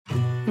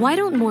Why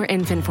don't more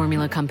infant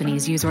formula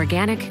companies use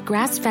organic,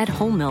 grass-fed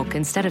whole milk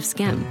instead of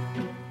skim?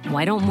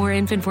 Why don't more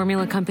infant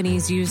formula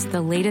companies use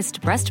the latest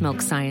breast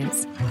milk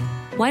science?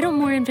 Why don't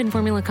more infant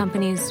formula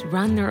companies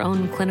run their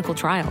own clinical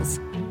trials?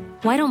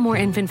 Why don't more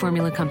infant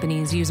formula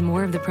companies use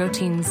more of the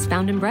proteins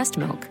found in breast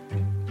milk?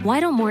 Why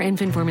don't more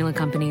infant formula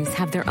companies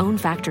have their own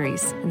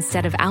factories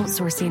instead of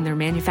outsourcing their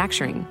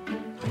manufacturing?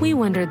 We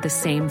wondered the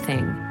same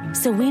thing.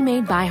 So we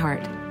made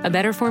ByHeart, a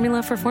better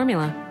formula for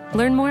formula.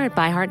 Learn more at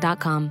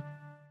byheart.com.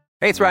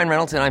 Hey, it's Ryan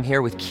Reynolds, and I'm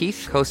here with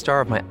Keith,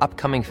 co-star of my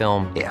upcoming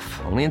film,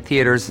 If, only in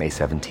theaters May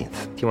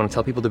 17th. Do you want to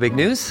tell people the big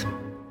news?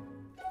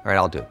 All right,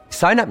 I'll do it.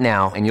 Sign up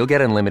now and you'll get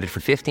unlimited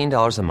for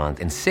 $15 a month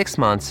and 6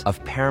 months of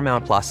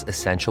Paramount Plus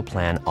Essential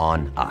Plan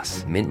on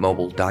us.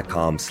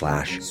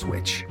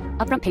 MintMobile.com/switch.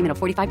 Upfront payment of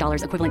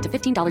 $45 equivalent to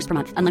 $15 per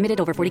month. Unlimited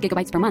over 40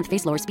 gigabytes per month.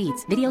 Face lower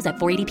speeds. Videos at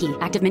 480p.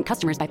 Active Mint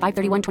customers by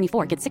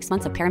 531.24 get 6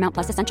 months of Paramount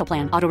Plus Essential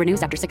Plan. Auto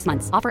renews after 6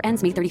 months. Offer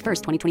ends May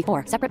 31st,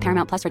 2024. Separate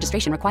Paramount Plus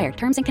registration required.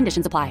 Terms and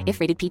conditions apply if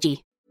rated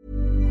PG.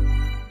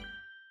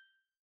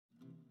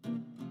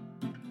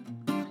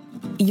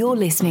 You're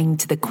listening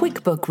to the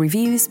QuickBook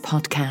Reviews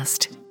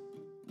podcast.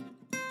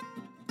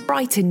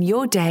 Brighten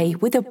your day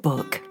with a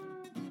book.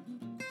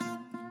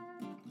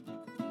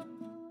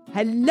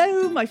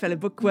 Hello, my fellow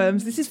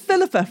bookworms. This is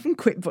Philippa from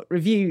QuickBook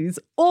Reviews,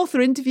 author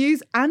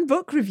interviews and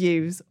book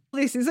reviews.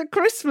 This is a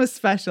Christmas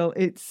special.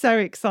 It's so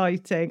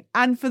exciting.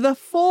 And for the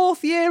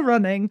 4th year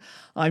running,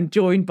 I'm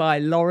joined by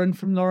Lauren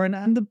from Lauren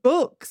and the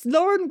Books.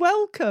 Lauren,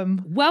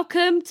 welcome.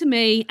 Welcome to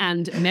me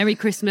and Merry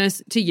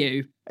Christmas to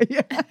you.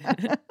 Yeah.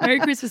 Merry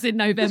Christmas in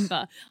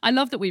November. I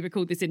love that we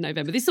record this in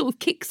November. This sort of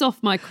kicks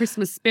off my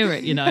Christmas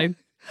spirit, you know.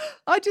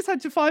 I just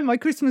had to find my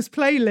Christmas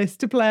playlist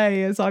to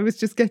play as I was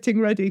just getting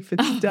ready for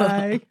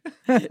today.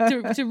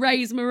 to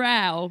raise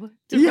morale,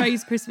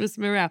 raise Christmas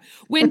morale.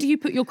 When do you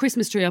put your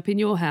Christmas tree up in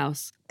your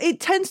house? It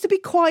tends to be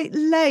quite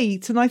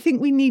late, and I think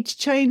we need to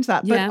change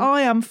that. But Yeah.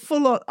 I am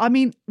full on. I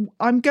mean,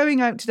 I'm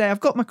going out today. I've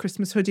got my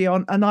Christmas hoodie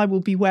on, and I will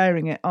be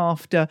wearing it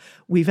after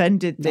we've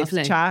ended this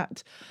Lovely.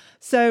 chat.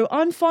 So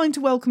I'm fine to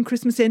welcome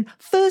Christmas in.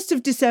 1st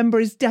of December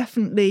is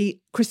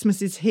definitely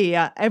Christmas is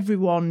here.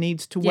 Everyone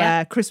needs to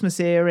wear Christmas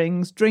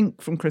earrings,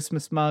 drink from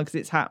Christmas mugs.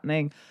 It's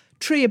happening.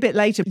 Tree a bit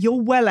later. You're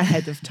well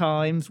ahead of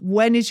times.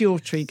 When is your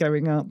tree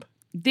going up?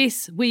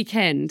 This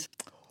weekend.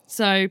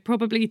 So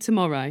probably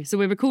tomorrow. So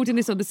we're recording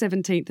this on the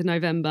 17th of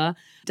November.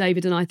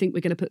 David and I think we're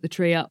going to put the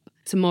tree up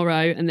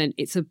tomorrow, and then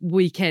it's a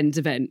weekend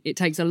event. It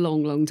takes a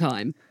long, long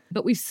time.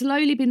 But we've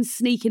slowly been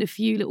sneaking a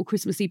few little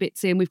Christmassy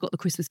bits in. We've got the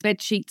Christmas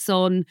bed sheets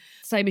on.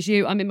 Same as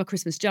you, I'm in my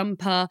Christmas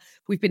jumper.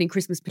 We've been in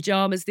Christmas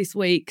pyjamas this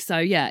week. So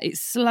yeah, it's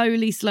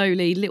slowly,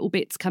 little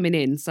bits coming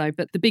in. So,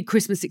 but the big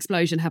Christmas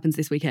explosion happens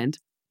this weekend.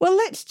 Well,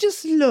 let's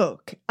just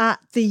look at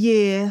the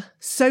year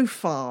so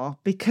far,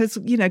 because,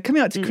 you know,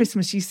 coming up to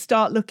Christmas, you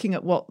start looking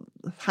at what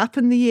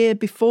happened the year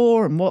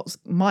before and what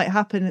might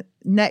happen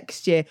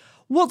next year.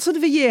 What sort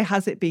of a year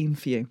has it been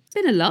for you? It's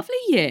been a lovely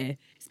year.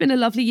 It's been a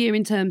lovely year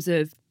in terms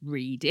of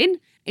reading.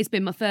 It's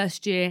been my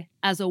first year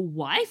as a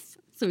wife.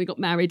 So we got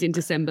married in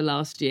December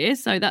last year.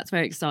 So that's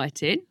very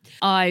exciting.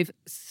 I've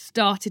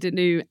started a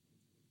new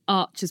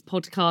Archers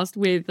podcast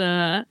with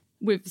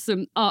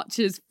some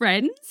Archers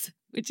friends,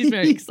 which is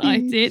very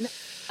exciting.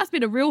 That's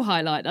been a real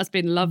highlight. That's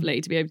been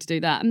lovely to be able to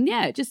do that. And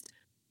yeah, it's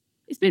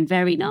been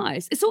very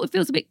nice. It sort of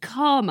feels a bit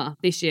calmer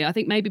this year. I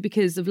think maybe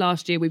because of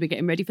last year we were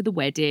getting ready for the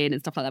wedding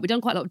and stuff like that. We've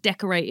done quite a lot of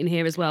decorating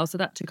here as well. So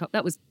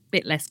that was a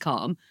bit less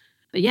calm.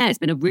 But yeah, it's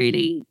been a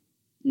really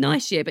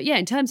nice year. But yeah,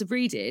 in terms of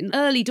reading,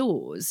 early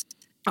doors,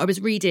 I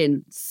was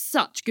reading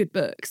such good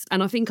books.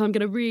 And I think I'm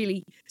going to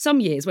really, some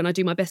years when I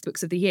do my best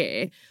books of the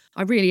year,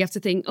 I really have to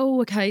think,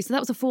 oh, okay, so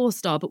that was a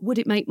 4-star, but would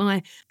it make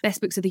my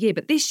best books of the year?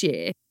 But this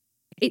year,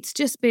 it's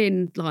just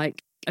been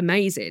like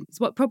amazing. It's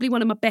probably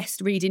one of my best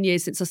reading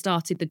years since I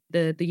started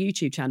the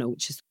YouTube channel,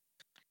 which is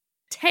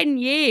 10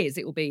 years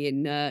it will be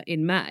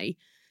in May.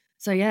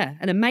 So yeah,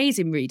 an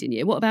amazing reading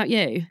year. What about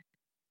you?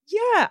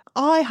 Yeah,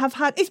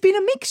 it's been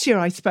a mixture,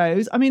 I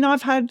suppose. I mean,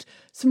 I've had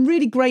some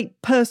really great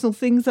personal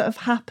things that have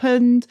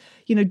happened.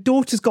 You know,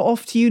 daughter's got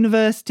off to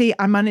university.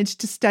 I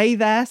managed to stay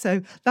there,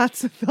 so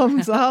that's a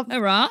thumbs up.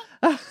 Hurrah.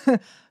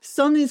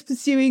 Son is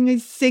pursuing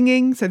his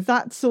singing, so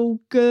that's all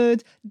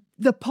good.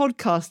 The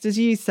podcast, as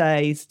you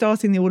say,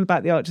 starting the All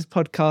About the Archers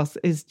podcast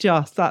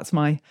that's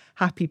my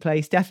happy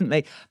place,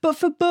 definitely. But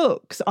for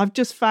books, I've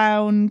just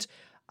found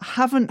I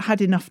haven't had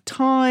enough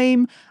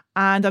time.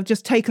 And I've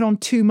just taken on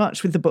too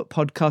much with the book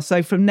podcast.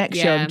 So from next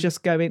year, I'm just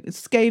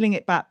scaling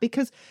it back,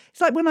 because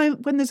it's like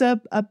when there's a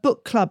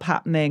book club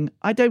happening,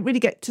 I don't really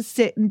get to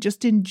sit and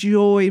just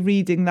enjoy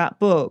reading that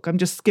book. I'm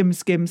just skim.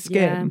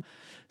 Yeah.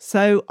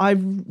 So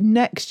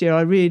next year,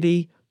 I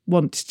really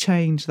want to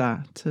change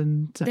that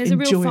and there's a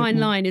real enjoy fine it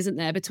more. line, isn't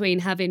there, between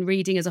having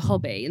reading as a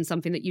hobby and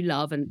something that you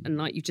love and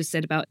like you just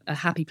said about a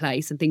happy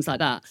place and things like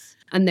that,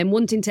 and then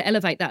wanting to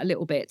elevate that a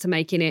little bit to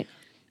making it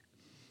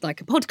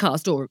like a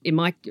podcast or in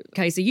my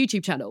case a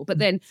YouTube channel, but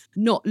then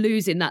not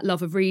losing that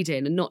love of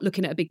reading and not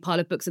looking at a big pile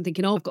of books and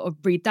thinking, oh, I've got to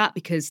read that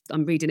because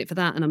I'm reading it for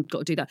that and I've got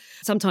to do that.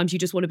 Sometimes you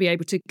just want to be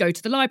able to go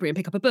to the library and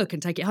pick up a book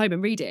and take it home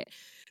and read it.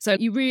 So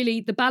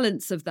the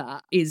balance of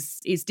that is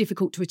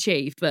difficult to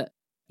achieve. But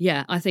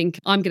yeah, I think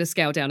I'm going to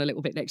scale down a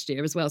little bit next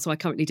year as well. So I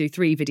currently do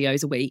 3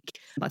 videos a week.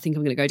 I think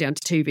I'm going to go down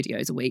to 2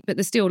 videos a week, but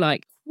there's still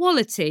like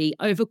quality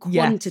over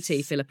quantity,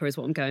 yes. Philippa, is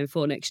what I'm going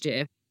for next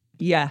year.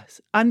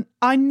 Yes. And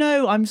I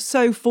know I'm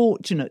so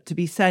fortunate to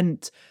be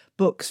sent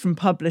books from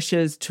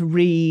publishers to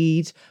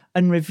read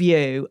and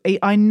review.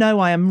 I know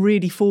I am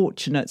really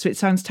fortunate. So it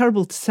sounds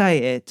terrible to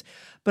say it,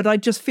 but I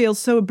just feel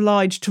so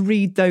obliged to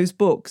read those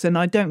books and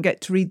I don't get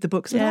to read the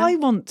books that I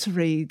want to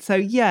read. So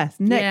yes,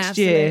 next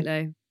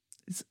year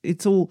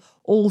it's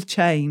all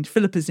change.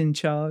 Philippa's in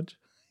charge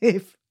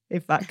if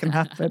that can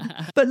happen.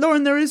 But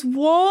Lauren, there is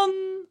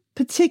one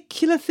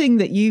particular thing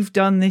that you've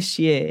done this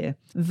year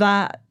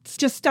that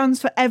just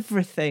stands for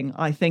everything,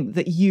 I think,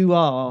 that you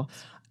are.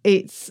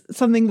 It's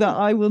something that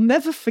I will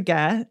never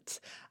forget,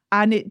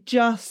 and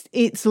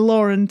it's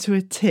Lauren to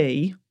a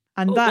T.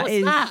 And what's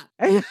that?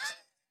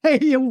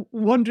 You're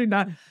wondering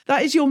now.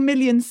 That is your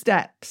 1,000,000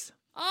 steps.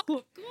 Oh, of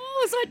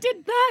course, I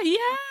did that,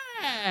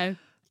 yeah.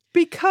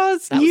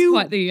 Because that was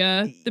quite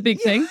the big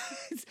thing.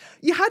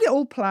 You had it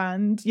all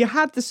planned. You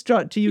had the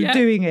structure. You were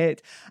doing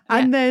it,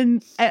 and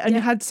then you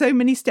had so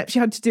many steps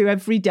you had to do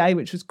every day,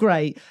 which was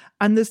great.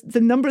 And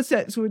the number of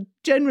steps were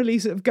generally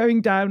sort of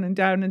going down and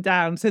down and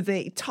down. So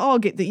the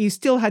target that you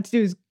still had to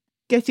do is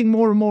getting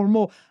more and more and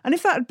more. And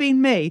if that had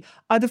been me,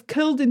 I'd have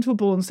curled into a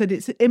ball and said,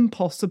 "It's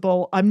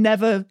impossible. I'm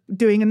never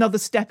doing another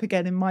step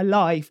again in my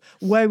life.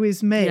 Woe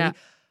is me." Yeah.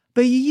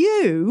 But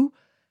you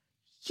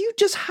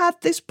just had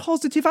this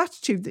positive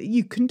attitude that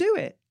you can do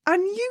it.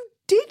 And you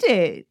did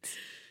it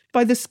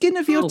by the skin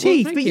of your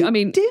teeth. But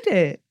you did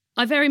it.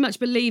 I very much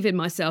believe in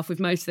myself with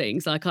most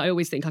things. Like, I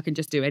always think I can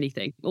just do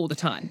anything all the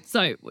time.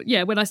 So,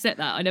 yeah, when I set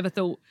that, I never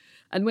thought...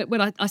 And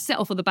when I set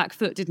off on the back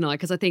foot, didn't I?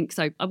 Because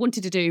I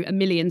wanted to do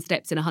 1,000,000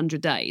 steps in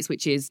 100 days,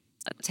 which is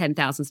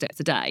 10,000 steps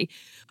a day,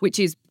 which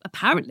is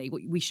apparently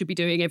what we should be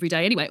doing every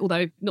day anyway,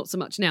 although not so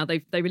much now.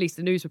 They released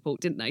a news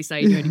report, didn't they,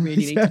 saying you only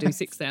really need to do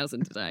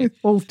 6,000 a day.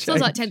 So I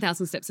was like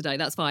 10,000 steps a day,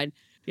 that's fine.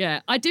 Yeah,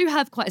 I do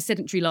have quite a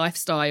sedentary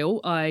lifestyle.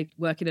 I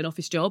work in an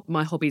office job.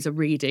 My hobbies are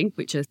reading,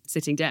 which are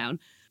sitting down.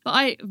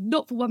 But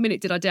not for 1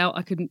 minute did I doubt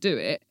I couldn't do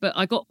it, but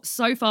I got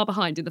so far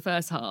behind in the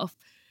first half.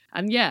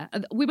 And yeah,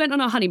 we went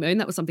on our honeymoon.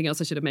 That was something else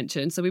I should have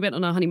mentioned. So we went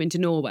on our honeymoon to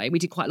Norway. We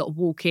did quite a lot of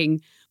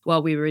walking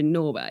while we were in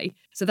Norway.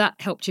 So that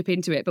helped chip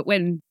into it. But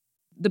when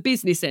the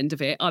business end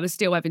of it, I was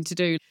still having to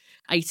do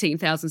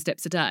 18,000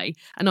 steps a day.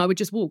 And I would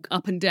just walk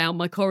up and down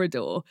my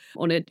corridor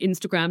on an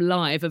Instagram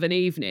live of an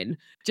evening,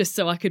 just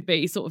so I could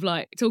be sort of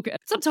like talking.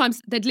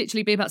 Sometimes there'd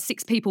literally be about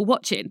 6 people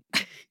watching.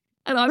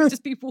 And I would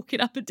just be walking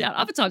up and down.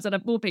 Other times I'd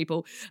have more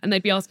people and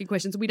they'd be asking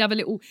questions. And we'd have a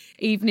little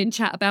evening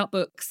chat about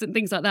books and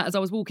things like that as I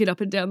was walking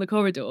up and down the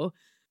corridor.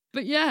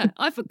 But yeah,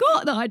 I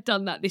forgot that I'd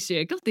done that this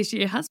year. God, this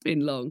year has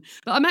been long.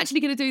 But I'm actually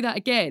going to do that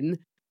again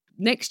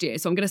next year.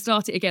 So I'm going to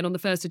start it again on the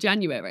 1st of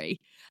January.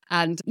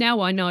 And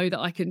now I know that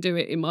I can do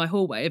it in my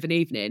hallway of an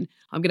evening.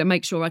 I'm going to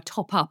make sure I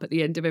top up at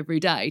the end of every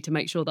day to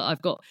make sure that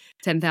I've got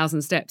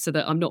 10,000 steps so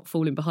that I'm not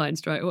falling behind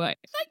straight away.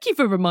 Thank you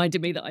for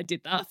reminding me that I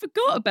did that. I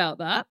forgot about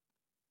that.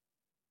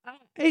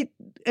 It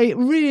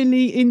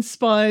really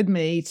inspired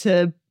me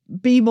to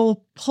be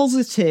more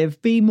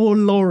positive, be more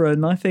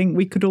Lauren. I think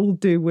we could all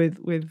do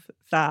with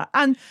that.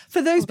 And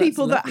for those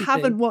people that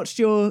haven't watched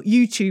your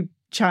YouTube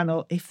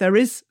channel, if there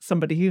is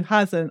somebody who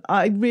hasn't,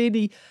 I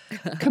really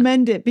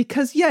commend it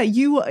because, yeah,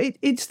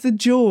 it's the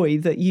joy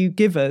that you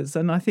give us.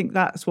 And I think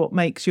that's what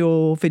makes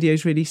your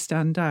videos really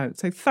stand out.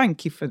 So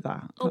thank you for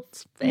that.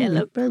 That's very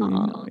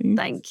nice.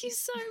 Thank you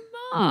so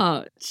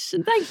much.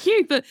 And thank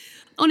you. But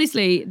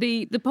honestly,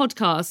 the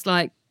podcast,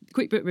 like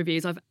Quick Book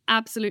Reviews, I've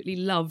absolutely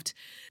loved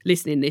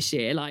listening this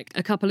year. Like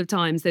a couple of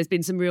times there's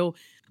been some real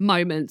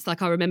moments.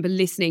 Like I remember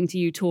listening to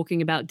you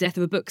talking about Death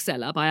of a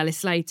Bookseller by Alice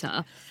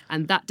Slater.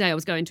 And that day I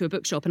was going to a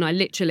bookshop and I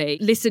literally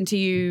listened to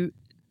you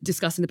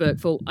discussing the book,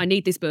 thought, I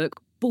need this book,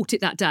 bought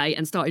it that day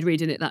and started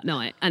reading it that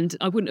night. And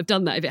I wouldn't have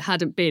done that if it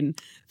hadn't been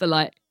for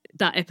like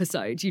that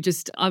episode.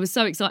 I was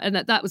so excited.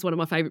 And that was one of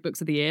my favourite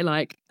books of the year,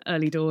 like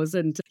Early Doors.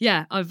 And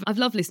yeah, I've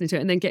loved listening to it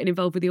and then getting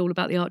involved with the All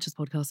About the Archers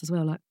podcast as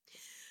well. Like,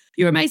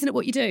 you're amazing at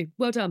what you do.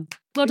 Well done.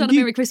 Well done and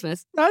Merry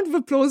Christmas. Round of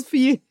applause for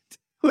you.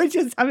 We're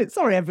just having,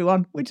 sorry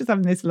everyone, we're just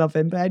having this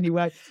loving, but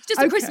anyway.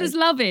 Just a Christmas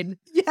loving.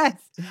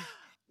 Yes.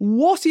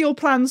 What are your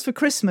plans for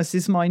Christmas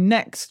is my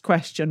next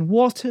question.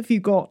 What have you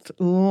got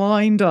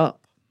lined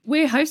up?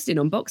 We're hosting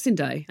on Boxing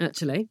Day,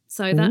 actually.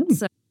 So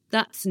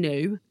that's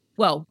new.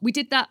 Well, we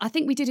did that. I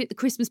think we did it the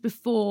Christmas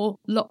before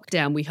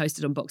lockdown. We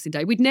hosted on Boxing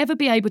Day. We'd never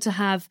be able to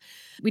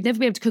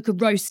cook a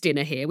roast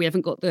dinner here. We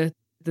haven't got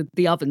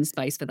the oven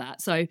space for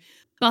that. So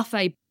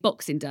buffet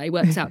Boxing Day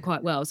works out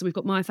quite well. So we've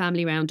got my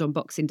family round on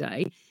Boxing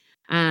Day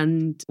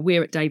and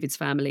we're at David's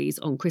family's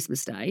on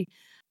Christmas Day.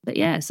 But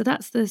yeah, so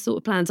that's the sort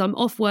of plans. I'm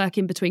off work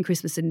in between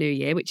Christmas and New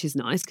Year, which is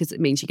nice because it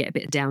means you get a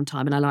bit of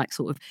downtime. And I like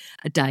sort of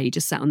a day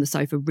just sat on the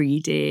sofa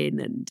reading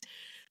and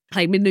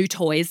playing with new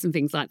toys and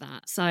things like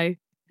that. So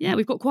yeah,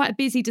 we've got quite a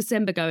busy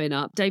December going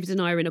up. David and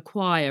I are in a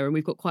choir and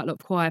we've got quite a lot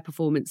of choir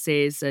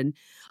performances, and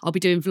I'll be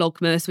doing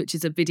Vlogmas, which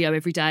is a video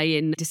every day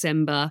in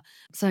December.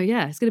 So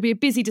yeah, it's going to be a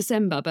busy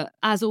December, but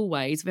as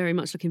always, very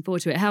much looking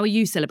forward to it. How are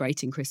you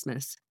celebrating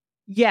Christmas?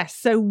 Yes,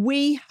 so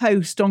we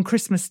host on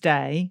Christmas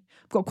Day.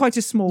 We've got quite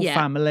a small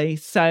family,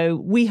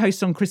 so we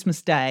host on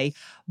Christmas Day,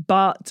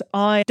 but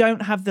I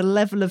don't have the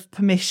level of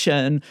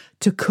permission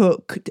to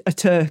cook a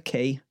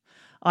turkey.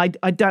 I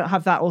don't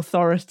have that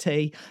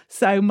authority.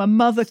 So my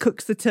mother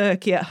cooks the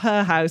turkey at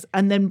her house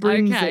and then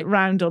brings it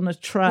round on a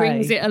tray.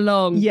 Brings it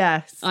along.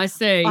 Yes. I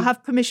see. I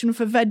have permission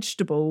for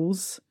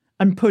vegetables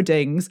and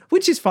puddings,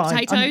 which is fine.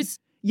 Potatoes?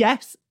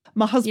 Yes.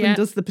 My husband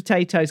does the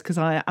potatoes because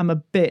I am a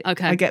bit,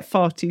 I get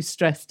far too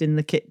stressed in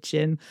the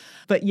kitchen.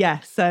 But yeah,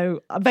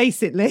 so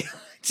basically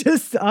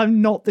I'm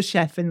not the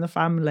chef in the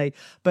family,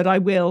 but I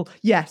will,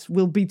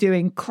 we'll be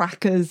doing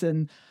crackers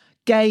and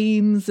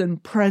games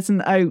and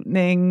present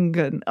opening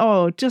and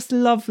just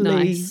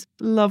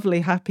lovely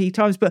happy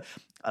times. But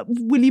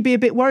will you be a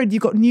bit worried?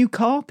 You've got new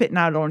carpet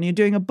now, Lauren. You're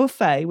doing a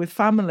buffet with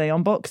family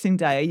on Boxing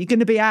Day. Are you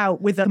going to be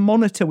out with a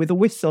monitor with a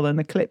whistle and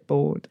a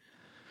clipboard?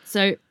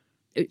 So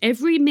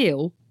every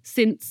meal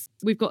since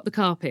we've got the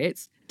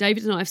carpets,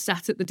 David and I have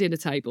sat at the dinner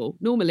table.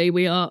 Normally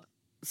we are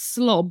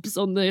slobs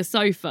on the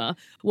sofa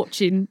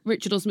watching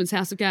Richard Osman's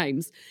House of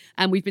Games,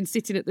 and we've been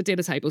sitting at the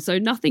dinner table. So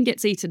nothing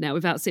gets eaten now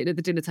without sitting at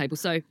the dinner table.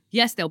 So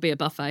yes, there'll be a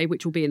buffet,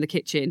 which will be in the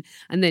kitchen,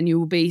 and then you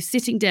will be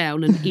sitting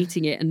down and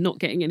eating it and not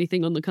getting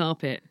anything on the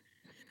carpet.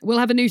 We'll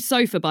have a new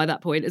sofa by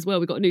that point as well.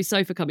 We've got a new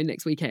sofa coming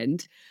next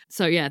weekend.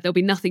 So yeah, there'll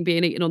be nothing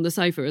being eaten on the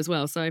sofa as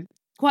well. So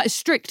quite a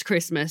strict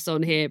Christmas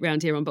around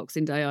here on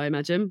Boxing Day, I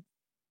imagine.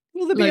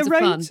 Will there be a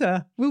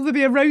rota? Will there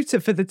be a rota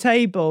for the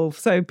table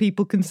so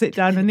people can sit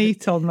down and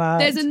eat on that?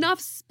 There's enough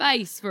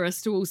space for us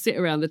to all sit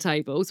around the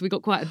table. So we've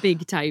got quite a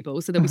big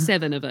table. So there'll be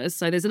 7 of us.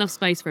 So there's enough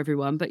space for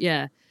everyone. But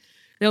yeah,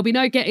 there'll be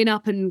no getting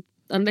up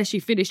unless you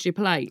finished your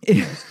plate.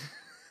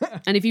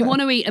 And if you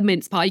want to eat a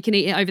mince pie, you can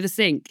eat it over the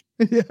sink.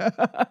 Yeah.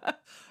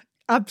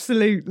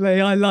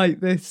 Absolutely. I like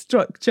this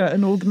structure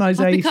and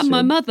organisation. I've become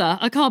my mother.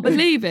 I can't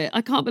believe it.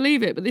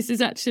 But this has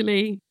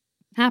actually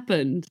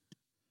happened.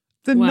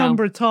 The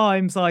number of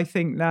times I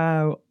think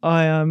now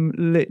I am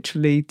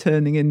literally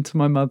turning into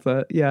my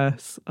mother.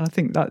 Yes, I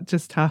think that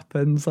just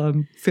happens. I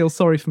feel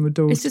sorry for my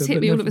daughter. It's just hit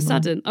me all of a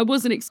sudden. I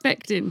wasn't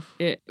expecting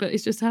it, but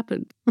it's just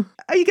happened.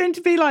 Are you going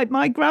to be like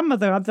my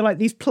grandmother? Have like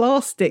these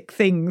plastic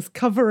things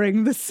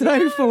covering the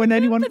sofa when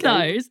anyone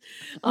comes?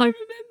 I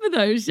remember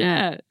those,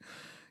 yeah.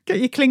 Get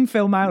your cling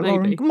film out, Maybe.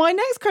 Lauren. My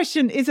next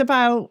question is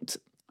about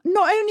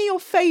not only your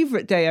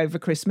favourite day over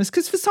Christmas,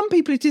 because for some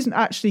people it isn't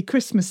actually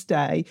Christmas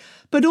Day,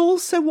 but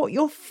also what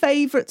your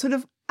favourite sort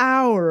of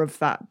hour of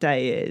that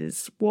day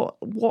is. What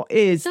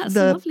is That's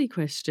a lovely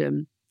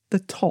question. The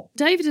top.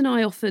 David and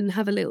I often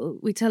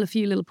we tell a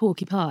few little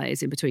porky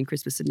pies in between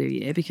Christmas and New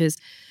Year, because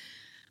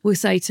we'll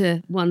say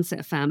to one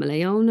set of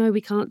family, oh no, we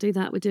can't do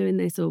that, we're doing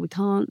this, or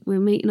we're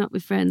meeting up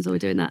with friends, or we're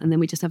doing that, and then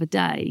we just have a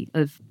day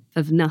of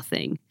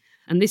nothing.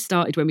 And this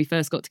started when we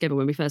first got together,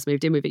 when we first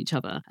moved in with each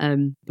other.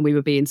 And we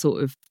were being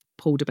sort of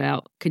pulled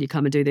about, can you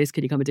come and do this?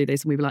 Can you come and do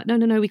this? And we were like, no,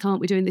 we can't.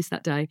 We're doing this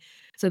that day.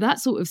 So that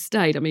sort of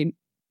stayed. I mean,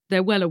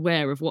 they're well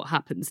aware of what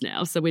happens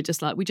now. So we're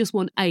just like, we just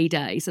want a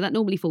day. So that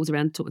normally falls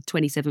around sort of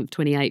 27th,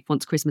 28th,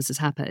 once Christmas has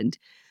happened.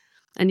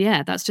 And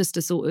yeah, that's just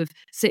a sort of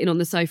sitting on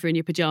the sofa in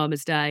your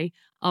pyjamas day.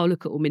 I'll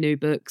look at all my new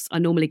books. I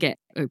normally get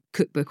a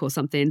cookbook or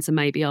something. So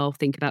maybe I'll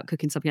think about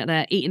cooking something out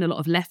there, eating a lot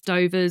of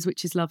leftovers,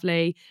 which is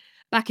lovely.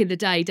 Back in the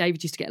day,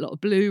 David used to get a lot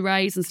of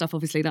Blu-rays and stuff.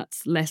 Obviously,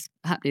 that's less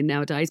happening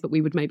nowadays, but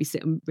we would maybe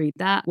sit and read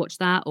that, watch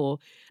that, or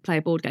play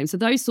a board game. So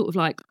those sort of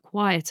like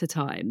quieter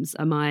times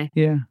are my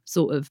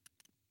sort of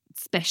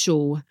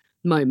special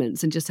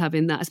moments, and just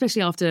having that,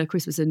 especially after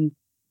Christmas and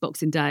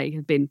Boxing Day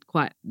have been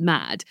quite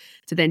mad,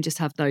 to then just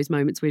have those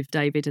moments with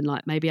David and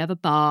like maybe have a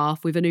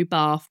bath with a new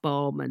bath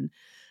bomb and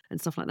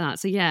stuff like that.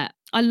 So yeah,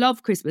 I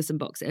love Christmas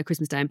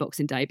Day and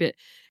Boxing Day, but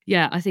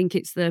yeah, I think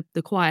it's the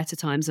quieter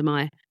times are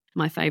my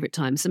favourite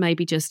time. So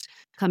maybe just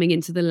coming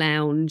into the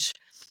lounge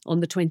on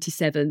the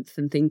 27th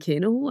and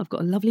thinking, oh, I've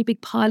got a lovely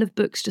big pile of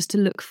books just to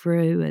look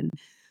through. And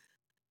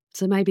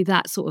so maybe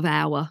that sort of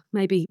hour,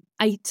 maybe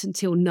 8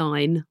 until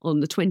 9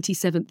 on the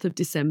 27th of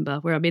December,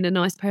 where I'm in a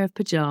nice pair of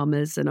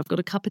pyjamas and I've got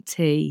a cup of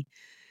tea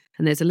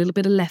and there's a little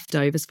bit of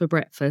leftovers for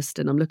breakfast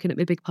and I'm looking at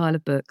my big pile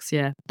of books.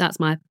 Yeah, that's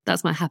my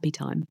happy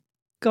time.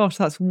 Gosh,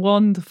 that's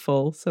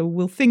wonderful. So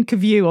we'll think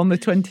of you on the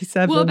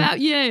 27th. What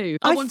about you?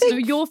 I want to know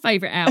your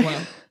favourite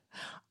hour.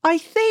 I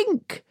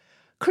think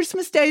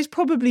Christmas Day is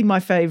probably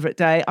my favourite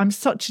day. I'm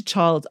such a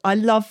child. I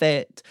love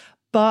it.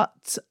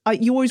 But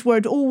you always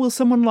worried, will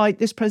someone like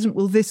this present?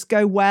 Will this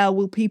go well?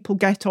 Will people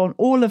get on?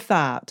 All of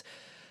that.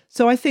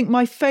 So I think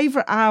my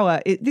favourite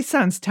hour, this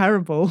sounds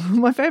terrible.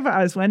 My favourite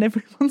hour is when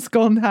everyone's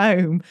gone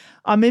home.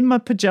 I'm in my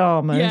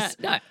pyjamas. Yeah,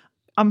 no,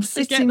 I'm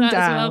sitting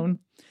down.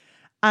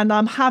 and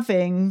I'm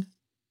having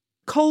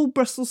cold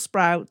Brussels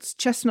sprouts,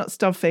 chestnut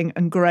stuffing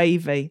and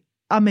gravy.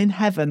 I'm in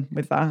heaven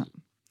with that.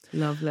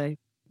 Lovely.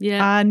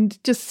 Yeah.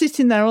 And just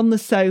sitting there on the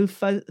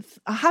sofa,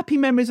 happy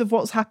memories of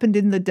what's happened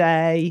in the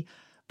day,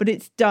 but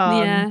it's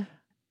done. Yeah.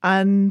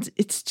 And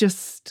it's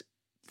just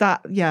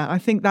that, I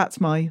think that's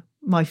my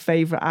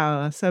favourite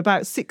hour. So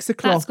about 6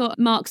 o'clock. That's got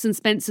Marks and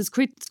Spencer's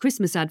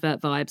Christmas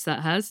advert vibes,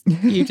 that has.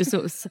 You just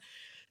sort of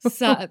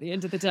sat at the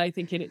end of the day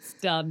thinking it's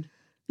done.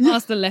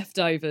 Past the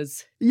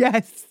leftovers.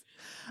 Yes.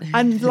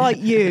 And like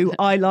you,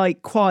 I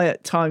like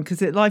quiet time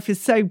because life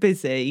is so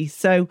busy.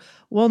 So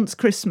once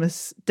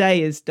Christmas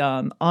Day is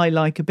done, I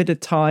like a bit of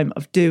time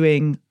of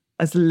doing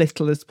as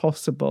little as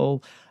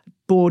possible.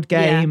 Board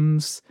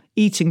games,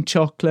 eating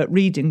chocolate,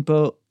 reading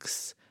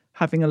books,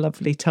 having a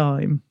lovely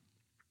time.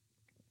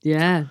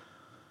 Yeah.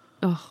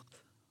 Oh,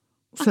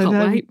 I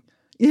can't wait.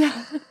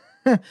 Yeah.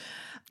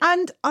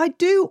 And I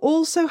do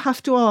also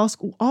have to ask,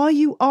 are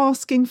you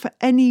asking for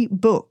any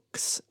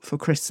books for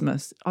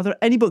Christmas? Are there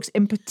any books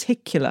in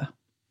particular?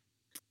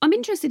 I'm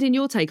interested in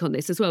your take on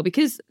this as well,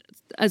 because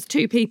as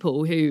two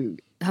people who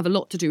have a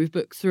lot to do with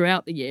books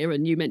throughout the year,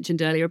 and you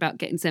mentioned earlier about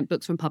getting sent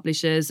books from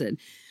publishers,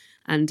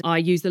 and I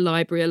use the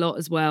library a lot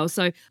as well.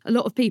 So a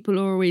lot of people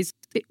are always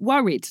a bit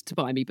worried to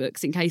buy me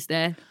books in case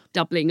they're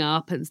doubling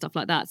up and stuff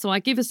like that. So I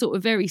give a sort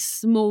of very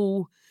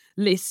small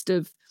list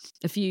of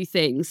a few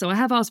things. So I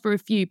have asked for a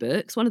few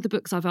books. One of the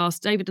books I've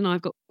asked, David and I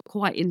have got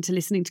quite into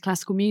listening to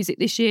classical music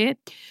this year.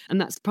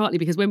 And that's partly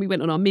because when we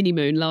went on our mini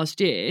moon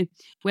last year,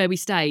 where we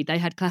stayed, they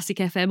had Classic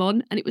FM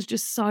on. And it was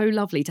just so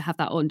lovely to have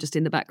that on just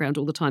in the background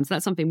all the time. So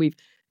that's something we've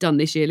done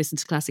this year, listen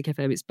to Classic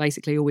FM. It's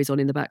basically always on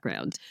in the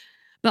background.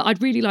 But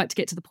I'd really like to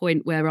get to the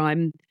point where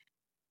I'm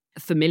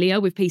familiar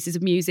with pieces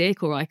of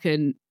music, or I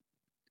can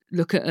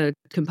look at a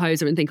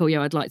composer and think, oh,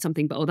 yeah, I'd like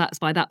something, but that's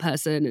by that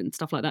person and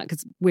stuff like that,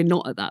 because we're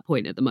not at that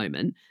point at the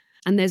moment.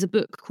 And there's a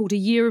book called A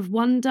Year of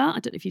Wonder. I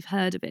don't know if you've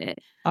heard of it.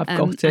 I've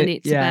got it, and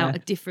it's about a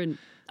different...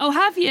 Oh,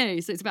 have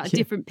you? So it's about a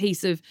different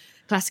piece of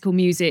classical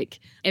music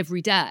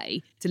every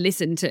day to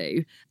listen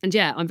to. And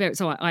I'm very...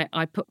 So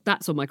I put...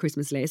 That's on my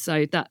Christmas list.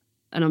 So that...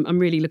 And I'm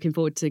really looking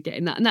forward to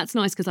getting that. And that's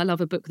nice because I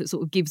love a book that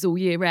sort of gives all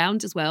year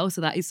round as well.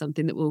 So that is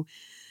something that will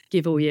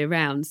give all year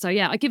round. So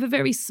I give a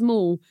very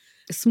small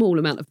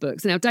amount of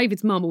books. Now,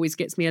 David's mum always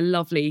gets me a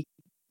lovely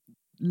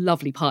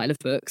pile of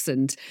books,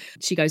 and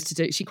she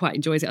quite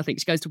enjoys it. I think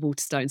she goes to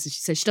Waterstones, and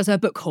she says she does her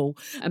book haul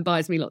and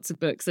buys me lots of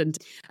books. And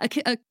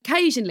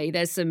occasionally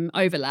there's some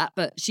overlap,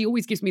 but she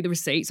always gives me the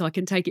receipt so I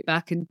can take it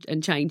back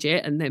and change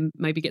it, and then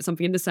maybe get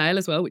something in the sale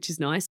as well, which is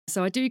nice.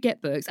 So I do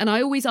get books, and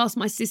I always ask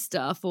my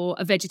sister for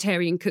a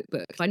vegetarian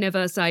cookbook. I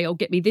never say, oh,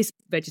 get me this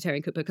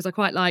vegetarian cookbook, because I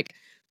quite like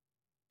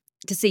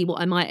to see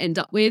what I might end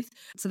up with.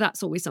 So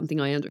that's always something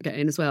I end up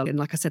getting as well. And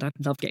like I said, I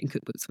love getting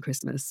cookbooks for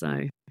Christmas.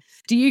 So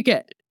do you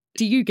get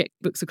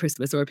books for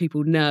Christmas, or are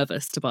people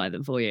nervous to buy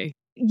them for you?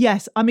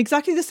 Yes, I'm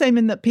exactly the same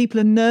in that people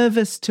are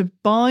nervous to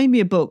buy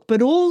me a book,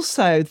 but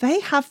also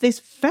they have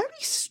this very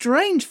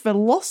strange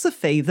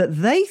philosophy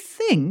that they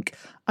think,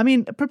 I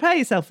mean, prepare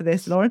yourself for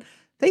this, Lauren,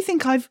 they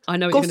think I've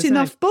got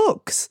enough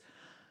books.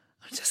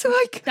 I'm just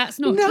like, that's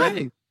not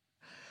true.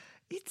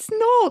 It's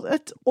not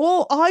at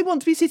all. I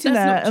want to be sitting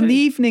there on the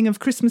evening of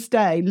Christmas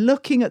Day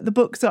looking at the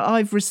books that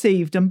I've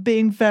received and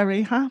being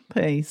very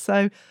happy.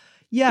 So,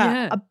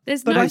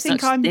 there's no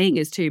such thing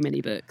as too many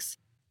books.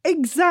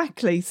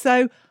 Exactly.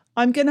 So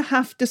I'm going to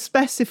have to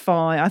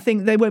specify. I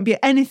think there won't be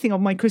anything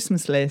on my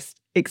Christmas list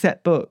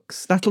except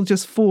books. That'll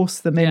just force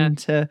them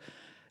into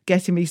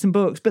getting me some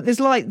books. But there's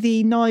like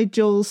the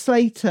Nigel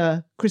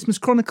Slater Christmas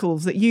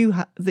Chronicles that you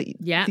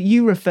that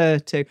you refer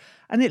to,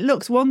 and it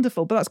looks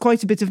wonderful. But that's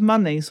quite a bit of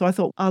money, so I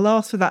thought I'll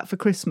ask for that for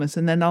Christmas,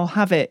 and then I'll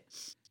have it.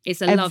 It's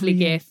a lovely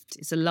gift.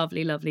 It's a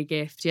lovely, lovely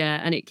gift,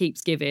 and it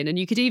keeps giving. And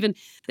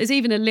there's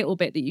even a little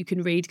bit that you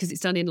can read because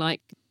it's done in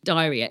like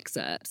diary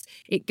excerpts.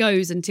 It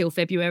goes until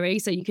February,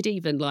 so you could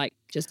even like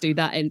just do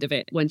that end of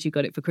it once you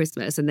got it for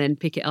Christmas, and then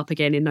pick it up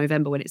again in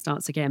November when it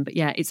starts again. But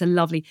it's a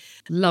lovely,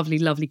 lovely,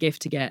 lovely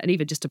gift to get, and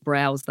even just to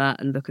browse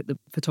that and look at the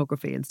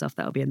photography and stuff,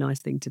 that'll be a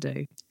nice thing to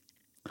do.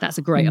 That's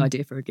a great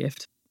idea for a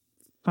gift.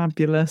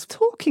 Fabulous.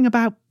 Talking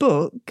about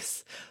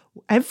books,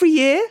 every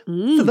year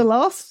for the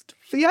last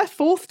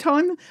fourth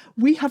time,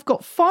 we have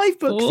got 5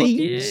 books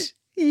each.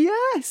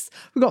 Yes,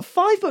 we've got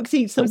 5 books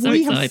each that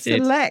we have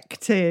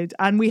selected,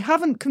 and we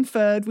haven't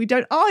conferred.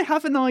 I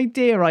have an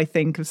idea, I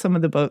think, of some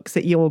of the books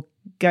that you're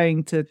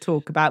going to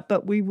talk about,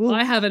 but we will.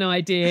 I have an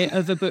idea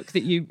of a book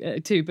that you,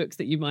 2 books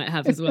that you might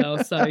have as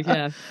well. So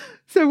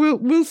So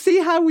we'll see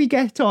how we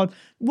get on.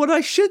 What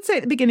I should say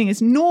at the beginning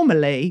is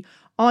normally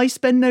I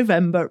spend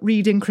November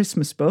reading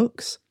Christmas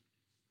books,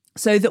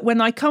 so that when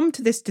I come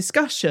to this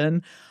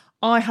discussion,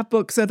 I have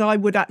books that I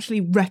would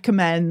actually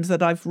recommend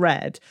that I've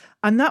read.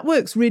 And that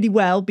works really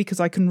well because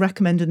I can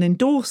recommend and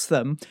endorse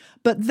them.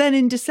 But then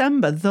in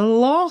December, the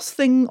last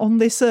thing on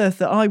this earth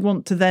that I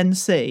want to then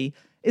see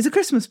is a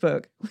Christmas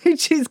book,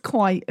 which is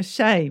quite a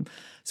shame.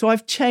 So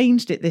I've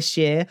changed it this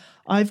year.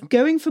 I'm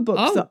going for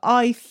books that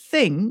I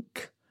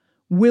think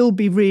will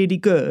be really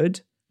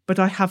good, but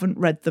I haven't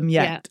read them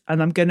yet.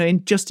 And I'm going to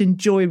just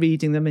enjoy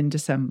reading them in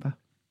December.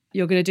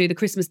 You're going to do the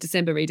Christmas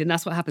December read, and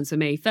that's what happens for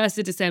me. 1st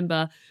of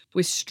December,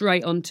 we're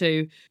straight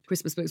onto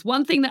Christmas books.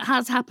 One thing that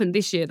has happened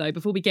this year, though,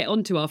 before we get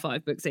onto our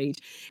 5 books each,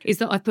 is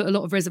that I've put a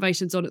lot of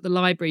reservations on at the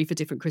library for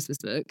different Christmas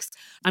books.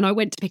 And I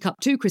went to pick up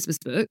 2 Christmas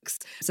books.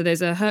 So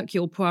there's a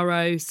Hercule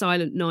Poirot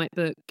Silent Night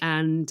book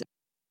and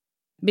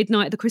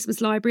Midnight at the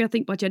Christmas Library, I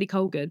think, by Jenny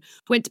Colgan.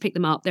 Went to pick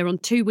them up. They're on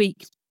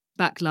 2-week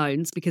back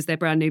loans because they're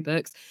brand new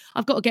books.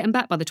 I've got to get them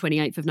back by the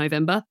 28th of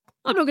November.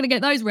 I'm not going to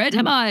get those read,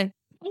 am I?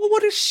 Oh,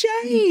 what a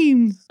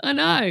shame. I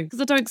know,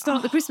 because I don't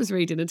start the Christmas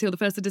reading until the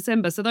 1st of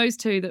December. So those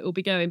 2 that will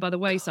be going by the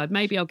wayside,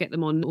 maybe I'll get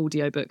them on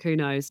audiobook, who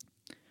knows.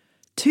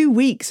 2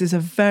 weeks is a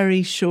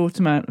very short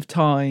amount of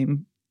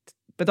time,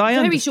 but I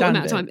understand very short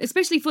amount it. of time,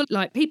 especially for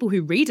like people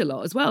who read a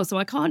lot as well. So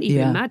I can't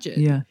even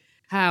imagine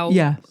how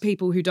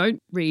people who don't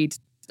read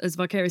as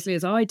vicariously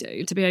as I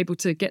do to be able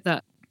to get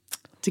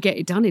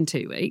it done in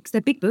 2 weeks.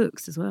 They're big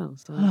books as well.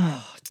 So.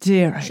 Oh,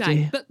 dear, shame.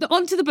 dear. But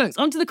onto the books,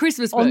 onto the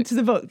Christmas books. Onto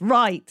the book,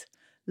 right.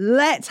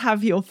 Let's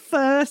have your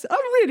first. I'm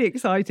really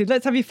excited.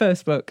 Let's have your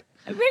first book.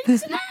 I'm ready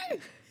to know.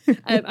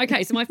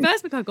 Okay, so my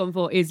first book I've gone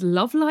for is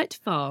Lovelight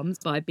Farms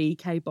by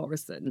B.K.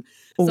 Borison.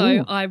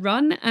 So I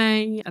run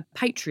a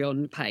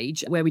Patreon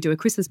page where we do a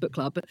Christmas book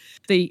club.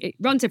 It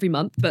runs every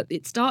month, but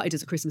it started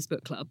as a Christmas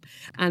book club.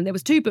 And there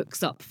was 2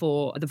 books up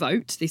for the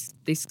vote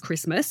this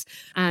Christmas.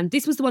 And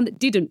this was the one that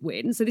didn't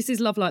win. So this is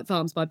Lovelight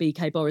Farms by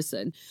B.K.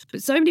 Borison.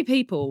 But so many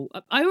people,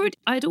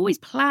 I'd always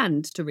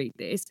planned to read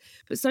this,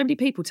 but so many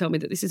people tell me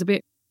that this is a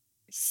bit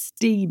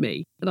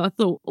steamy, and I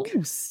thought,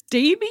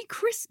 steamy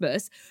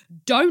Christmas,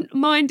 don't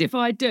mind if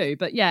I do.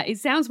 But yeah, it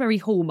sounds very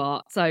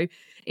Hallmark. So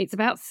it's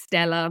about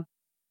Stella.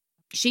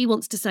 She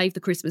wants to save the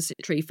Christmas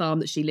tree farm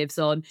that she lives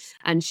on,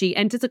 and she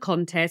enters a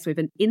contest with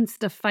an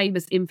Insta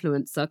famous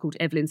influencer called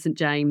Evelyn St.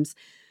 James.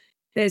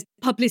 There's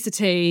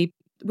publicity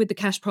with the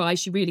cash prize.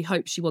 She really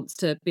hopes she wants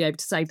to be able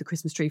to save the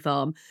Christmas tree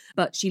farm,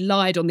 but she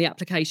lied on the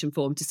application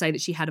form to say that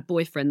she had a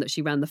boyfriend that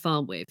she ran the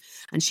farm with,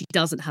 and she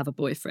doesn't have a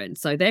boyfriend.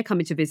 So they're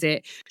coming to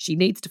visit. She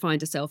needs to find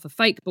herself a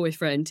fake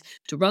boyfriend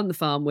to run the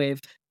farm with,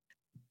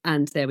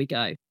 and there we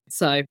go.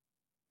 So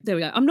there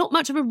we go. I'm not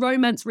much of a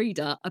romance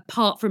reader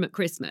apart from at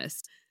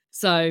Christmas.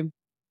 So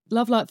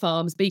Lovelight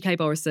Farms, B.K.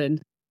 Borison,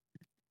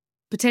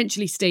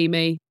 potentially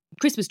steamy,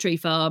 Christmas tree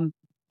farm.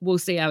 We'll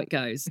see how it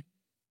goes.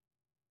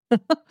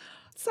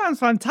 Sounds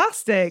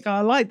fantastic. I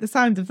like the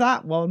sound of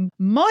that one.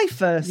 My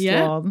first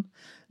one,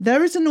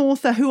 there is an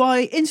author who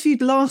I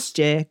interviewed last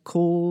year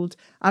called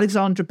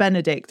Alexandra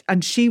Benedict,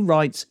 and she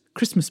writes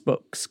Christmas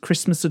books,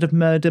 Christmas sort of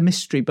murder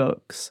mystery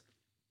books.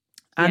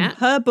 And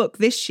her book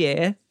this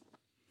year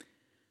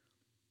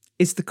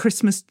is The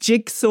Christmas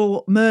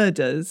Jigsaw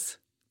Murders.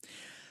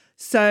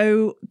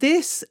 So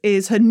this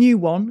is her new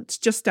one. It's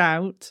just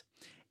out.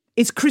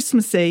 It's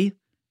Christmassy.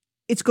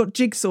 It's got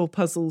jigsaw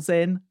puzzles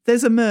in.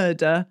 There's a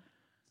murder.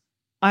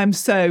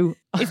 It's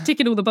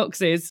ticking all the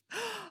boxes.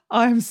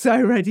 I'm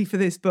so ready for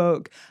this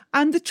book.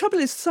 And the trouble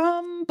is,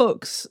 some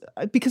books,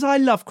 because I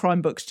love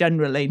crime books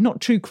generally,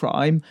 not true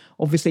crime,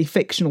 obviously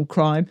fictional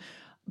crime,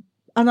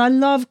 and I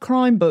love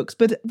crime books,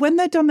 but when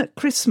they're done at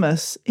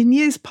Christmas, in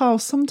years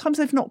past, sometimes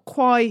they've not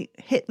quite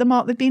hit the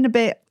mark. They've been a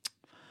bit,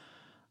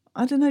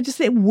 I don't know,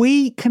 just a bit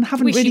weak and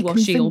haven't really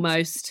wishy-washy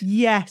almost.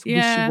 Yes,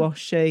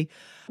 wishy-washy.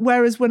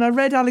 Whereas when I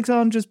read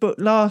Alexandra's book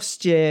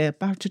last year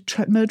about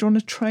a murder on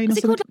a train Was or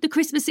it something. called The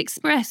Christmas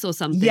Express or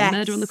something? Yes.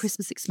 Murder on the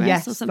Christmas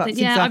Express or something? That's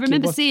Yeah, exactly I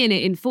remember seeing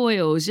it in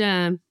foils,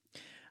 yeah.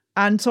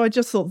 And so I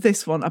just thought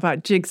this one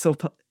about jigsaw,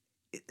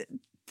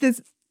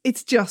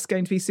 it's just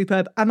going to be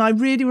superb. And I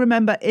really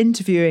remember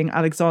interviewing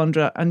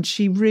Alexandra, and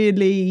she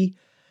really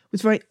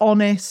was very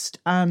honest,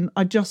 and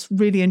I just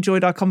really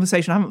enjoyed our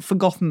conversation. I haven't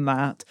forgotten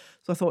that.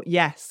 So I thought,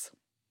 yes,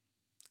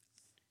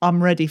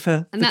 I'm ready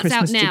for and the that's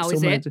Christmas out now, Jigsaw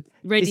is Murder. it?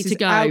 Ready this to is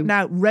go. Out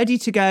now, ready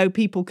to go.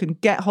 People can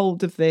get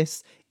hold of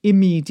this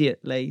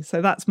immediately.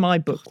 So that's my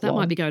book. That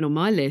might be going on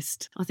my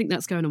list. I think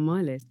that's going on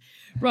my list.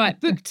 Right,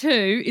 book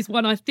 2 is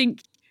one I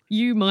think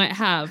you might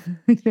have,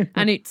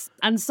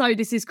 and so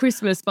this is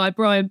Christmas by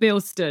Brian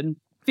Bilston.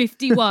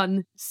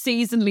 51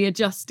 seasonally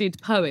adjusted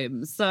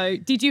poems. So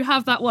did you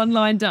have that one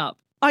lined up?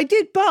 I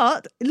did,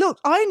 but look,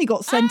 I only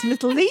got sent a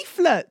little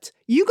leaflet.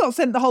 You got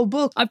sent the whole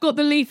book. I've got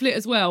the leaflet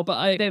as well, but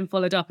I then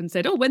followed up and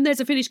said, when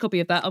there's a finished copy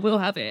of that, I will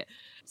have it.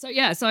 So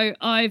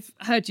I've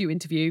heard you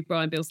interview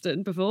Brian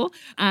Bilston before,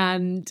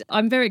 and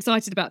I'm very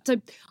excited about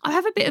it. So I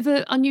have a bit of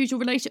an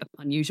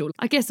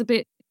I guess a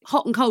bit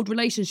hot and cold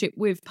relationship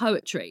with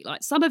poetry.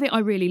 Like some of it I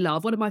really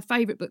love. One of my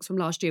favourite books from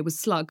last year was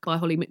Slug by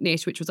Holly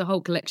McNish, which was a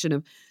whole collection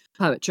of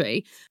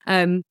poetry.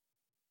 And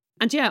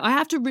I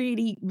have to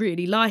really,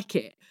 really like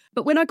it.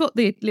 But when I got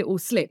the little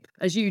slip,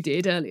 as you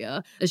did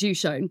earlier, as you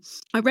shown,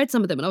 I read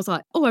some of them and I was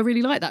like, I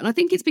really like that. And I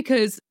think it's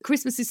because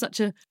Christmas is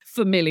such a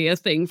familiar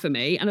thing for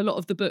me. And a lot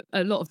of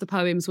the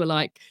poems were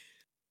like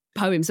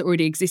poems that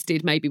already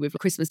existed, maybe with a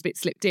Christmas bit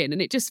slipped in.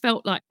 And it just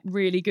felt like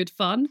really good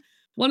fun.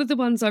 One of the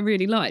ones I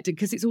really liked,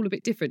 because it's all a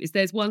bit different, is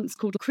there's one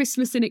called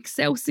Christmas in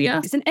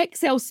Excelsior. It's an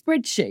Excel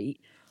spreadsheet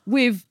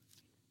with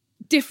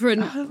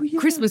different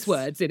Christmas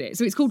words in it.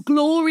 So it's called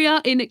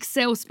Gloria in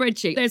Excel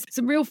spreadsheet. There's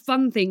some real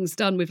fun things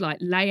done with like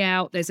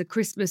layout. There's a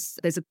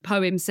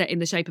poem set in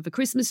the shape of a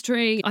Christmas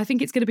tree. I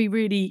think it's going to be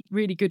really,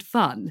 really good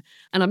fun.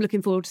 And I'm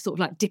looking forward to sort of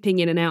like dipping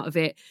in and out of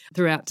it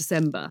throughout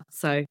December.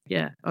 So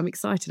yeah, I'm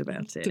excited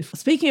about it.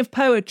 Speaking of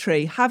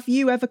poetry, have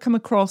you ever come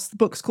across the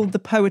books called The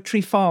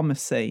Poetry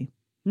Pharmacy?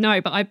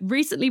 No, but I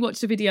recently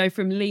watched a video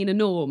from Lena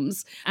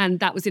Norms, and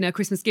that was in her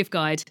Christmas gift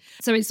guide.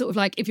 So it's sort of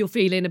like if you're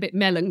feeling a bit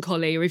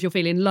melancholy or if you're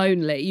feeling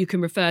lonely, you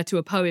can refer to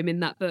a poem in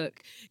that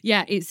book.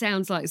 Yeah, it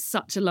sounds like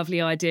such a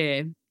lovely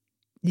idea.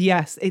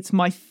 Yes, it's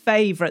my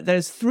favourite.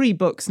 There's 3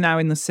 books now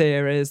in the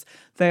series.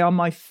 They are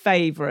my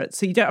favourite.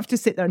 So you don't have to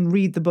sit there and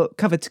read the book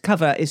cover to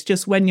cover. It's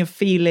just when you're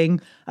feeling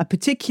a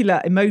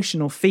particular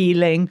emotional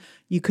feeling,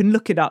 you can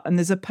look it up and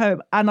there's a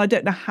poem. And I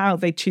don't know how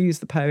they choose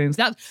the poems.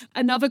 That's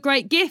another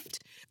great gift.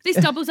 This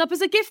doubles up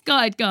as a gift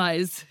guide,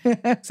 guys.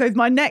 So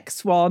my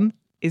next one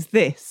is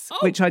this,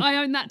 which I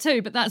own that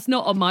too, but that's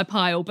not on my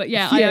pile. But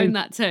yeah, I own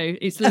that too.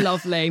 It's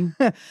lovely.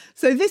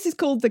 So this is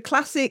called the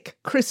Classic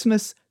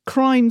Christmas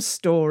Crime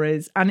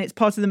Stories, and it's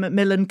part of the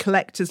Macmillan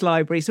Collectors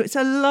Library. So it's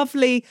a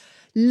lovely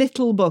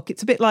little book.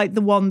 It's a bit like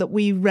the one that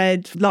we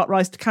read, Lark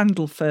Rise to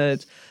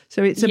Candleford.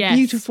 So it's a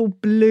beautiful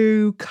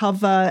blue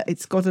cover.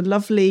 It's got a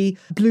lovely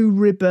blue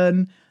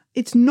ribbon.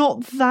 It's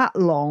not that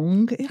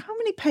long. How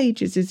many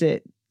pages is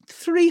it?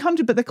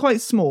 300, but they're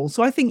quite small.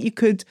 So I think you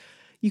could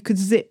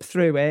zip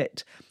through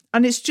it.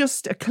 And it's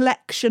just a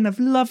collection of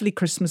lovely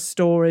Christmas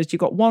stories. You've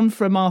got one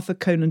from Arthur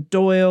Conan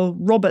Doyle,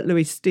 Robert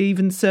Louis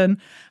Stevenson.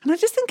 And I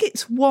just think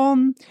it's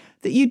one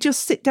that you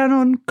just sit down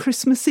on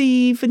Christmas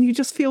Eve and you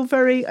just feel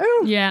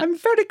I'm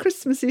very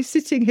Christmassy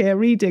sitting here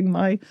reading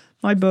my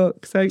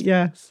book. So,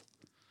 yes.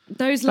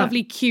 Those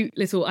lovely, cute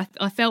little...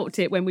 I felt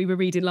it when we were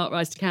reading Lark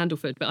Rise to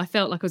Candleford, but I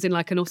felt like I was in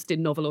like an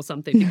Austen novel or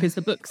something because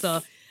the books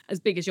are as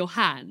big as your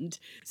hand.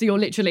 So you're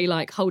literally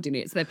like holding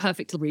it. So they're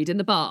perfect to read in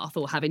the bath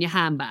or have in your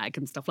handbag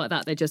and stuff like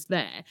that. They're just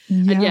there.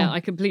 Yeah. And yeah,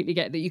 I completely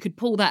get that. You could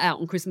pull that out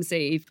on Christmas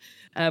Eve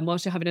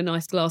whilst you're having a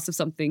nice glass of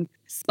something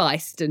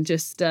spiced and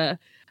just have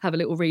a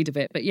little read of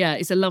it. But yeah,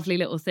 it's a lovely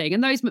little thing.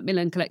 And those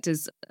Macmillan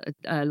Collectors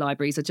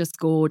libraries are just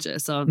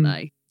gorgeous, aren't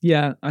they?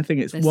 Yeah, I think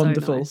it's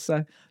wonderful.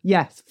 So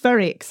yes,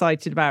 very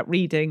excited about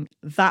reading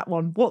that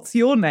one. What's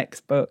your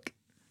next book?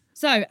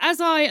 So, as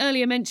I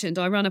earlier mentioned,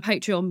 I run a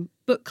Patreon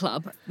book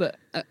club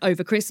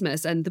over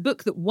Christmas, and the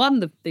book that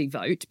won the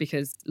vote,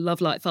 because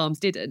Love Light Farms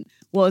didn't,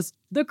 was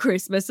The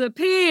Christmas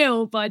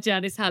Appeal by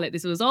Janice Hallett.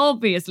 This was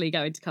obviously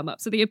going to come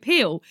up. So The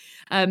Appeal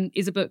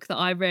is a book that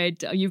I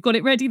read. You've got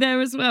it ready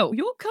there as well.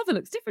 Your cover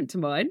looks different to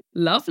mine.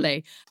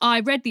 Lovely.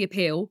 I read The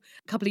Appeal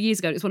a couple of years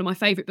ago. It was one of my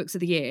favourite books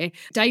of the year.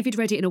 David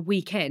read it in a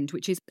weekend,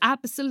 which is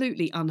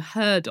absolutely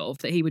unheard of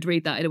that he would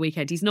read that in a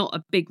weekend. He's not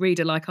a big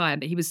reader like I am,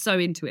 but he was so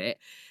into it.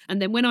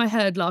 And then when I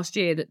heard last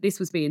year that this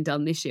was being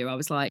done this year, I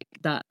was like,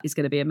 that is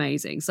going to be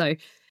amazing. So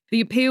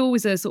The Appeal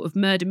was a sort of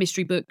murder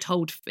mystery book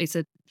it's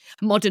a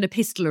modern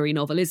epistolary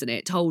novel, isn't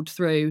it? Told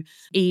through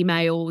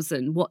emails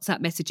and WhatsApp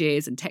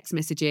messages and text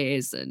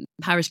messages and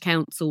parish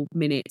council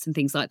minutes and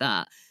things like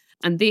that.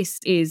 And this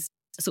is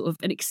sort of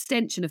an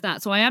extension of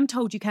that. So I am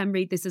told you can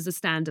read this as a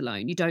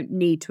standalone. You don't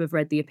need to have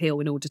read The Appeal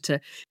in order to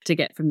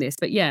get from this.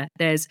 But yeah,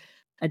 there's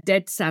a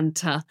dead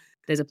Santa.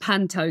 There's a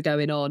panto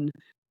going on.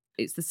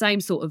 It's the same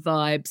sort of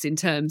vibes in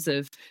terms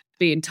of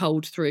being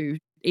told through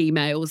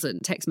emails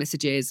and text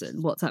messages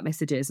and WhatsApp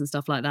messages and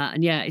stuff like that.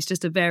 And yeah, it's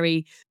just a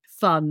very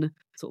fun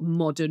sort of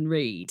modern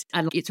read.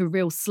 And it's a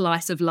real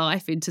slice of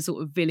life into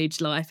sort of village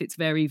life. It's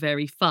very,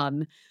 very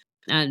fun.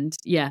 And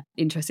yeah,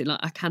 interesting. Like,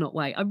 I cannot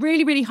wait. I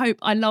really, really hope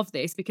I love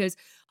this because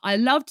I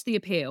loved The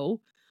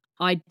Appeal.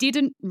 I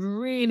didn't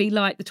really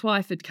like the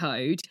Twyford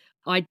Code.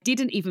 I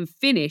didn't even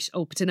finish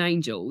Alperton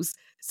Angels.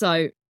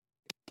 So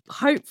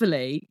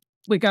hopefully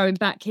we're going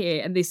back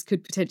here and this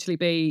could potentially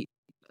be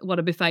one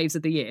of my faves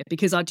of the year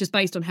because I just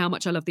based on how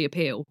much I love The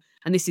Appeal.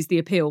 And this is The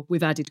Appeal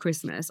with added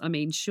Christmas. I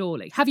mean,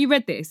 surely. Have you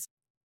read this?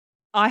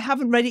 I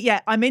haven't read it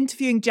yet. I'm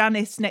interviewing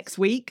Janice next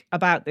week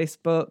about this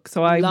book.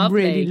 So I'm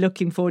really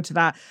looking forward to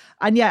that.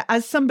 And yeah,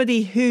 as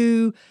somebody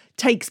who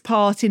takes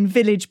part in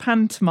village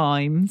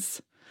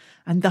pantomimes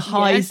and the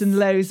highs and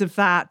lows of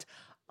that,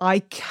 I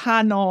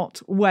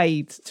cannot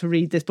wait to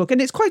read this book.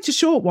 And it's quite a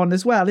short one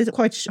as well. Is it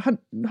quite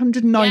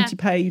 190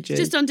 pages?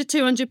 Just under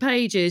 200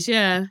 pages,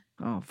 yeah.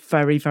 Oh,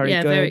 very, very good.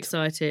 Yeah, very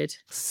excited.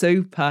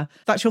 Super.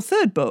 That's your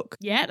third book?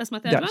 Yeah, that's my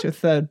third one. That's your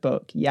third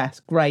book. Yes,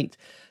 great.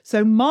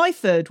 So my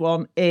third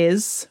one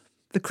is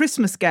The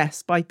Christmas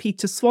Guest by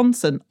Peter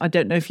Swanson. I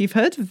don't know if you've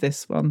heard of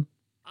this one.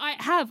 I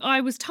have.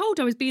 I was told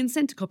I was being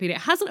sent a copy and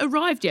it hasn't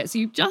arrived yet. So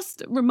you've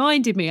just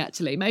reminded me,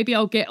 actually. Maybe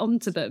I'll get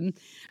onto them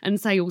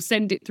and say you'll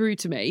send it through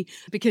to me.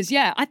 Because,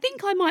 yeah, I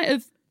think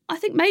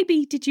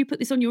maybe did you put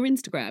this on your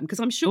Instagram?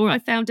 Because I'm sure I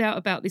found out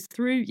about this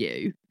through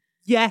you.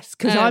 Yes,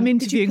 because I'm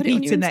interviewing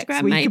Peter next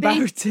week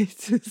about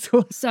it as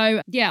well.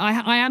 So, yeah,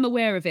 I am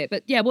aware of it.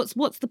 But, yeah, what's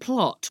the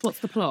plot? What's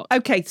the plot?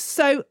 Okay,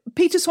 so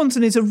Peter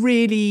Swanson is a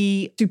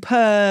really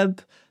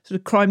superb sort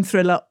of crime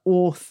thriller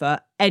author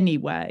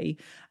anyway.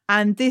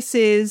 And this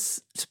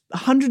is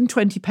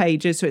 120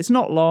 pages, so it's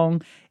not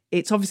long.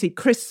 It's obviously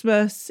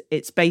Christmas.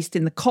 It's based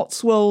in the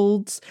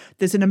Cotswolds.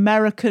 There's an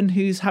American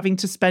who's having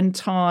to spend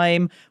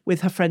time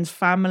with her friend's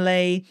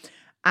family.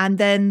 And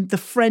then the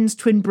friend's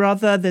twin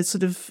brother, there's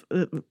sort of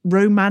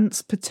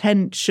romance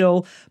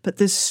potential, but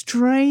there's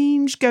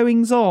strange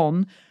goings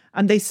on.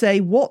 And they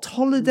say, what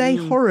holiday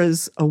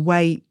horrors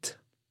await?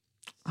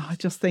 I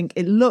just think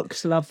it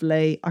looks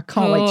lovely. I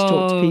can't wait to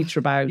talk to Peter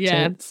about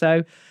it.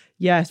 So,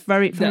 yes,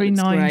 very, very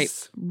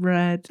nice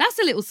read. That's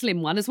a little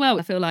slim one as well.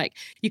 I feel like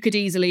you could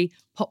easily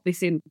pop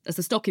this in as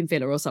a stocking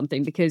filler or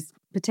something, because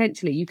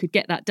potentially you could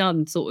get that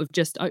done sort of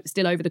just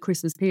still over the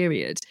Christmas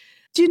period.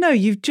 Do you know,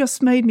 you've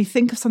just made me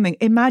think of something.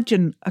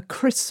 Imagine a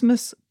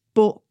Christmas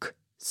book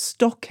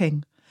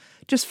stocking,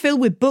 just filled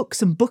with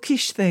books and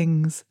bookish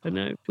things. I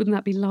know. Wouldn't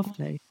that be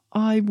lovely?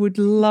 I would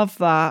love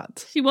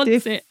that. She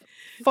wants it.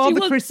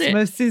 Father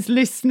Christmas is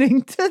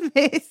listening to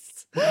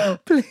this.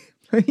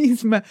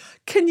 Please,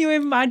 can you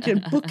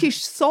imagine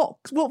bookish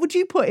socks? What would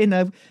you put in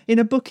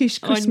a bookish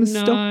Christmas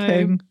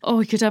stocking? Oh,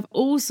 we could have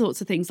all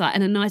sorts of things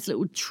and a nice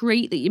little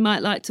treat that you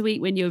might like to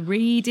eat when you're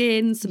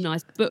reading, some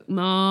nice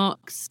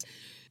bookmarks.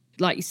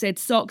 Like you said,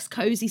 socks,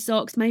 cosy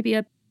socks, maybe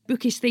a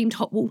bookish themed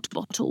hot water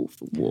bottle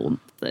for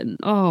warmth, and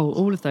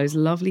all of those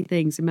lovely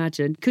things.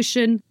 Imagine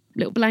cushion,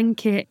 little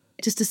blanket,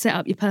 just to set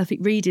up your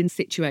perfect reading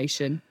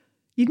situation.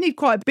 You'd need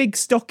quite a big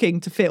stocking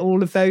to fit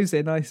all of those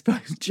in, I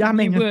suppose.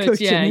 Jamming a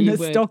cushion in a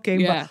stocking.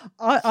 Yeah.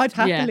 But I'd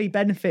happily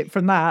benefit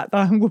from that.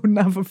 I wouldn't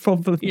have a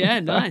problem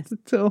with that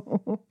at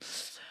all.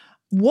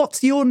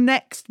 What's your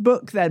next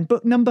book then?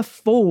 Book number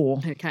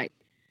 4. Okay.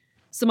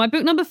 So my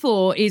book number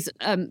 4 is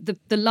the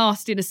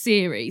last in a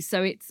series.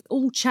 So it's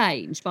All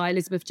Change by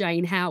Elizabeth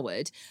Jane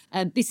Howard.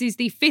 This is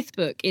the 5th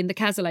book in the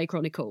Cazalet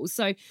Chronicles.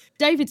 So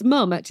David's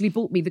mum actually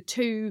bought me the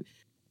 2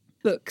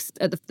 books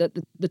at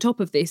the top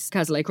of this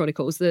Cazalet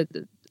Chronicles,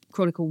 the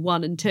Chronicle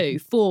 1 and 2,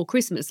 for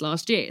Christmas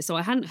last year. So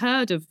I hadn't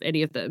heard of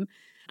any of them.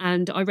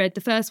 And I read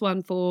the first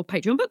one for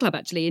Patreon Book Club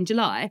actually in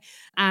July,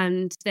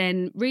 and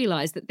then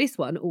realised that this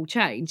one, All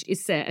Change,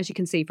 is set, as you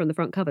can see from the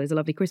front cover, there's a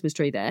lovely Christmas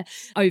tree there,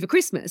 over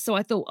Christmas. So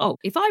I thought,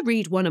 if I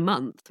read one a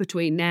month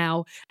between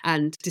now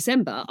and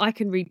December, I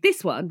can read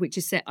this one, which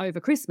is set over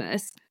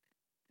Christmas,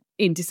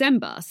 in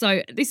December.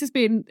 So this has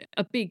been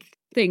a big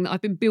thing that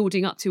I've been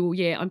building up to all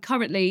year. I'm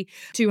currently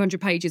 200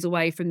 pages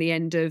away from the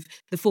end of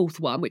the 4th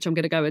one, which I'm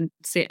going to go and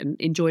sit and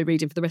enjoy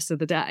reading for the rest of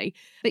the day.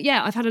 But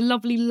yeah, I've had a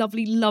lovely,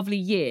 lovely, lovely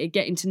year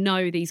getting to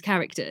know these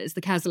characters,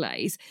 the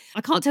Cazalets.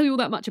 I can't tell you all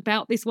that much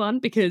about this one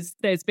because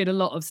there's been a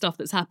lot of stuff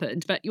that's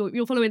happened, but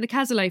you're following the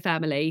Cazalet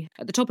family.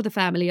 At the top of the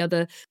family are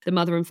the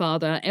mother and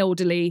father,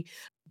 elderly,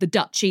 the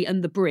Duchy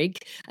and the Brig.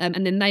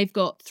 And then they've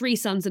got 3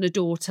 sons and a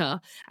daughter,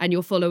 and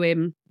you're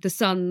following the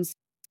sons'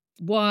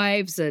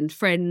 wives and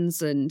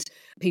friends and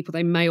people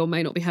they may or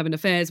may not be having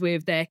affairs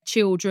with, their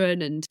children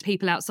and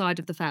people outside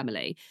of the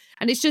family.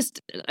 And it's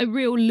just a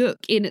real look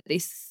in at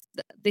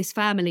this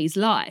family's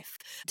life,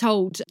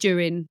 told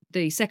during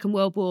the Second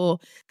World War.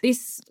 The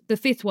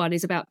 5th one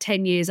is about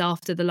 10 years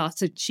after the last.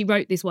 So she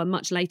wrote this one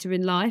much later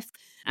in life,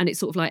 and it's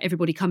sort of like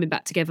everybody coming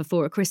back together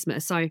for a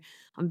Christmas. So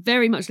I'm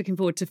very much looking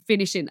forward to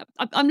finishing.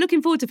 I'm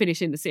looking forward to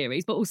finishing the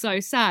series, but also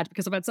sad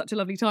because I've had such a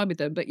lovely time with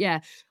them. But yeah,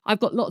 I've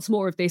got lots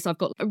more of this. I've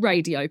got a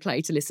radio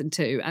play to listen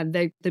to, and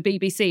the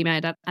BBC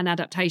made an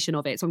adaptation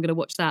of it, so I'm going to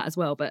watch that as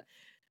well. But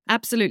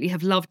absolutely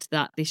have loved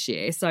that this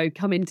year. So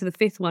coming to the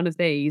 5th one of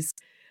these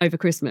over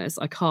Christmas,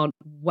 I can't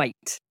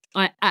wait.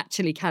 I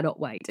actually cannot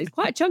wait. It's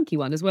quite a chunky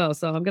one as well,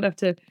 so I'm going to have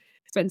to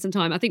spend some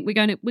time. I think we're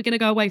going to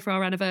go away for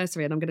our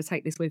anniversary, and I'm going to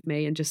take this with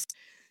me and just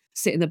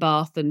sit in the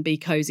bath and be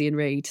cozy and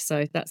read.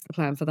 So that's the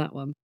plan for that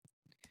one.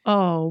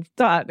 Oh,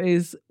 that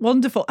is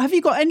wonderful. Have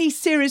you got any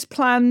series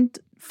planned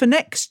for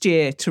next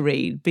year to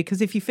read?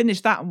 Because if you finish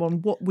that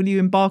one, what will you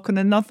embark on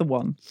another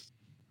one?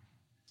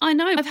 I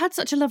know. I've had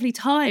such a lovely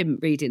time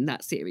reading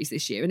that series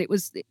this year, and it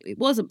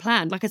wasn't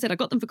planned. Like I said, I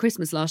got them for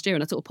Christmas last year,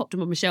 and I sort of popped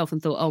them on my shelf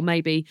and thought,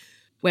 maybe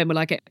when will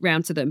I get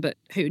round to them? But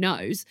who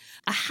knows?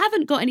 I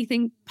haven't got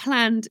anything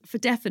planned for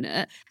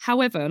definite.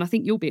 However, and I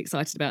think you'll be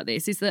excited about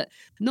this, is that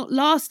not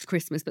last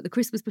Christmas, but the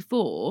Christmas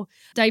before,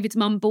 David's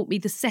mum bought me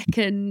the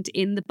 2nd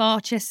in the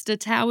Barchester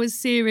Towers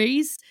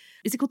series.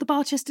 Is it called the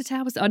Barchester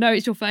Towers? I know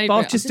it's your favourite.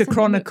 Barchester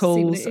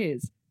Chronicles. See what it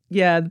is.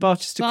 Yeah, the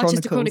Barchester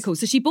Chronicles.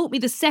 So she bought me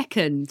the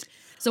 2nd.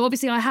 So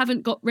obviously I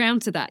haven't got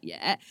round to that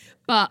yet,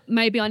 but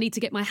maybe I need to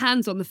get my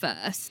hands on the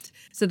 1st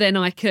so then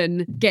I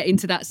can get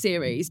into that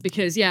series,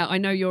 because yeah, I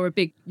know you're a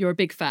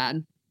big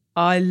fan.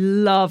 I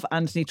love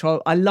Anthony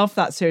Trollope. I love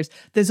that series.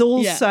 There's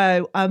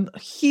also a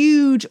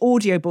huge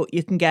audiobook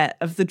you can get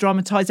of the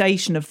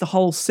dramatisation of the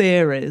whole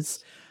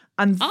series.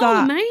 And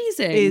that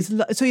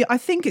amazing. So I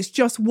think it's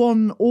just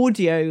one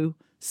audio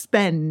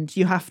spend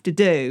you have to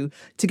do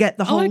to get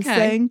the whole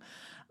thing.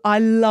 I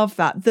love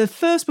that. The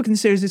first book in the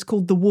series is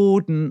called The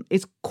Warden.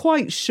 It's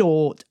quite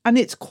short, and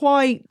it's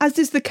quite, as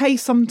is the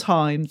case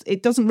sometimes,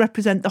 it doesn't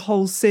represent the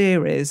whole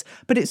series,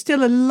 but it's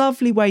still a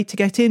lovely way to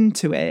get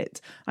into it,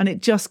 and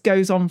it just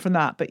goes on from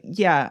that. But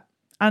yeah,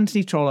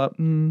 Anthony Trollope,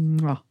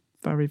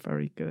 Very,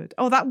 very good.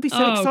 Oh, that would be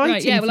so exciting.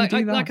 Great. Yeah, if well, you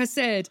do that. like I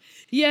said,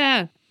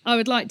 yeah, I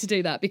would like to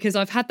do that because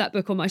I've had that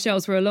book on my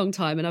shelves for a long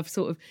time and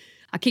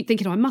I keep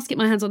thinking, I must get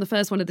my hands on the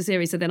first one of the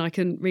series so then I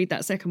can read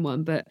that second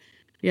one. But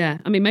yeah,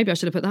 I mean, maybe I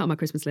should have put that on my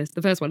Christmas list,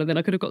 the first one, and then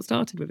I could have got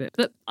started with it.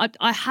 But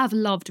I have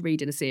loved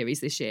reading a series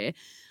this year.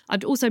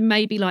 I'd also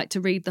maybe like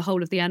to read the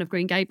whole of the Anne of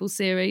Green Gables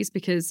series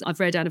because I've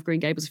read Anne of Green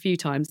Gables a few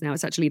times now.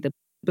 It's actually the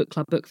book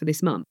club book for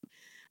this month.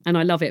 And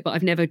I love it, but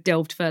I've never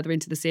delved further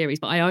into the series,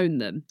 but I own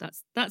them.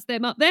 That's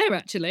them up there,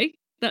 actually.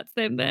 That's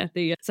them there.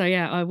 So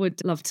yeah, I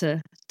would love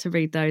to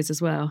read those as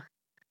well.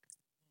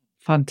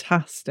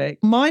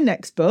 Fantastic. My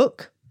next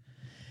book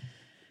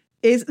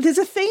there's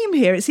a theme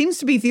here. It seems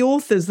to be the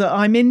authors that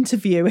I'm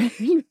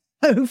interviewing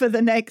over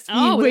the next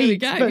few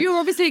weeks. There we go. You're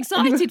obviously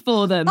excited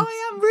for them.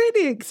 I am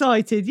really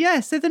excited.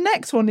 Yeah. So the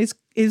next one is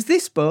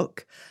this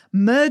book,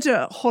 Murder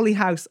at Holly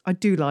House. I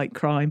do like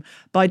crime,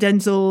 by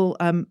Denzel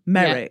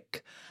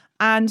Merrick. Yeah.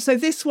 And so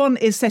this one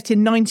is set in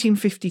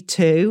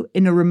 1952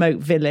 in a remote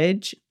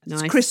village.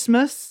 It's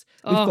Christmas.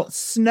 We've got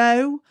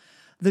snow.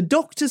 The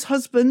doctor's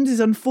husband is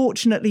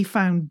unfortunately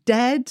found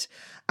dead.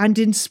 And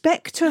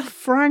Inspector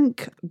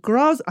Frank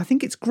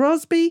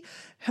Grosby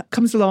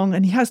comes along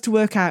and he has to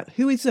work out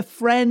who is a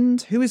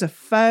friend, who is a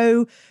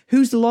foe,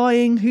 who's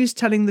lying, who's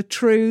telling the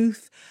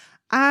truth.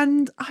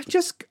 And I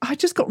just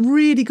got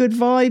really good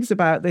vibes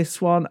about this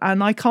one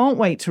and I can't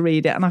wait to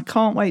read it and I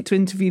can't wait to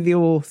interview the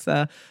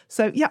author.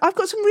 So yeah, I've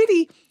got some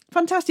really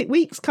fantastic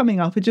weeks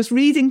coming up of just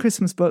reading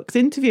Christmas books,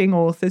 interviewing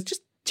authors,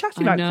 just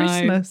chatting about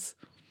Christmas.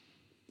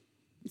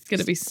 It's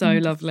going to be so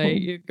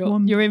lovely.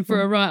 You're in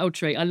for a right old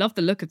treat. I love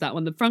the look of that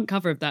one. The front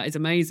cover of that is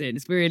amazing.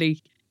 It's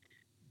really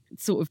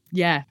sort of,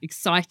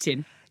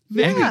 exciting.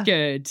 Very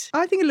good.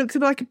 I think it looks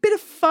like a bit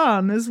of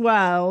fun as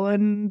well.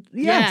 And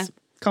yes,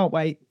 can't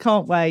wait.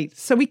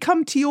 So we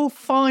come to your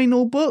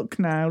final book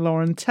now,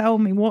 Lauren. Tell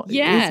me what is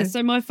it?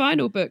 So my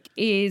final book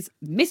is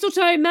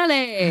Mistletoe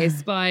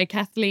Malice by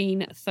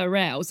Kathleen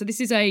Thorell. So this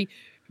is a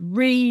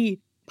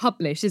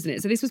republished, isn't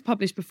it? So this was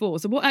published before.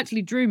 So what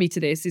actually drew me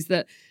to this is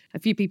that a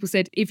few people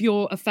said, if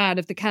you're a fan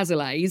of the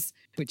Casaleys,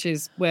 which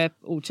is where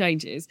all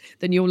changes,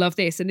 then you'll love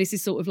this. And this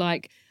is sort of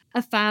like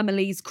a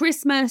family's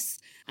Christmas.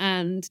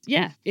 And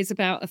it's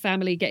about a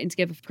family getting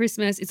together for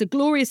Christmas. It's a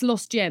glorious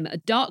lost gem, a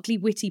darkly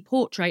witty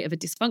portrait of a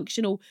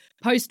dysfunctional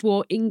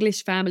post-war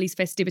English family's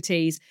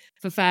festivities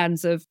for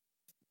fans of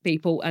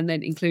people, and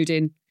then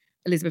including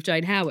Elizabeth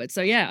Jane Howard.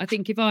 So I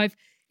think if I've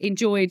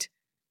enjoyed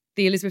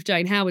the Elizabeth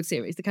Jane Howard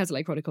series, the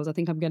Cazalet Chronicles, I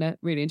think I'm going to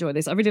really enjoy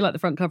this. I really like the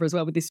front cover as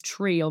well with this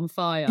tree on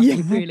fire.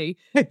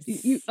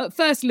 You at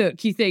first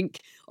look, you think,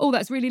 oh,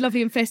 that's really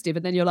lovely and festive.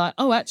 And then you're like,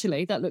 oh,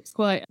 actually, that looks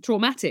quite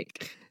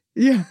traumatic.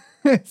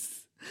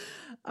 Yes.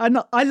 And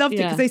I loved it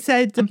because they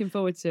said... looking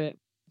forward to it.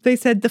 They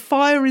said, the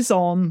fire is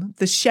on,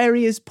 the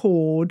sherry is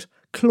poured,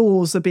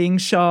 claws are being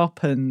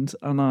sharpened.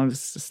 And I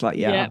was just like,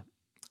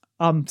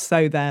 I'm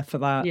so there for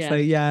that. Yeah. So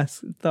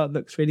yes, that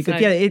looks really good.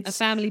 So, it's a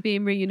family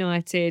being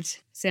reunited.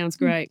 Sounds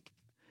great.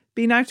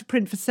 Been out of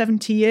print for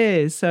 70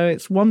 years, so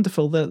it's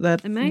wonderful that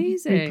they've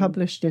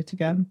republished it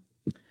again.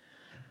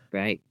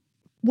 Great.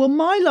 Well,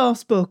 my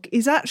last book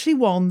is actually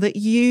one that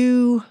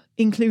you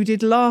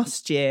included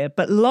last year,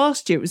 but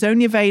last year it was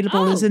only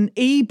available as an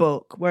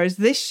ebook, whereas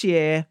this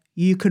year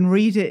you can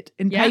read it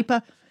in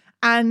paper.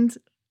 And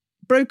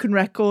broken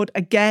record,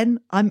 again,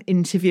 I'm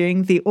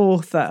interviewing the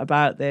author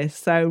about this,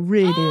 so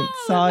really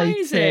excited.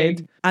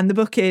 Amazing. And the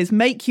book is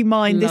Make You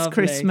Mine This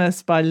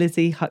Christmas by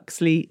Lizzie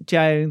Huxley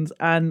Jones,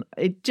 and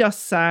it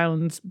just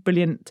sounds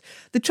brilliant.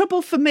 The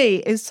trouble for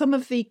me is some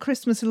of the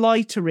Christmas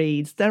lighter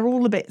reads, they're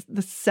all a bit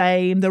the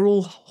same, they're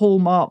all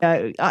Hallmark.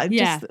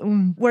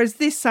 Whereas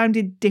this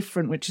sounded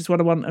different, which is what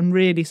I want, and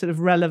really sort of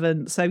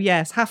relevant. So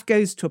yes, Half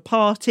goes to a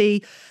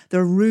party.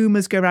 There are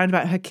rumours go around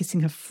about her kissing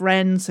her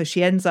friend, so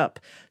she ends up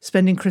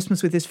spending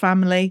Christmas with his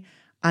family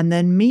and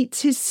then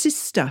meets his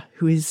sister,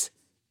 who is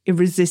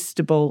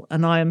irresistible.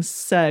 And I am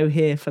so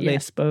here for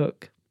this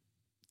book.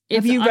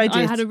 Have you read it?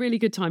 I had a really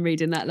good time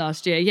reading that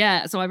last year.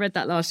 Yeah, so I read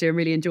that last year and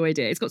really enjoyed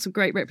it. It's got some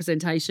great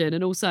representation,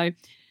 and also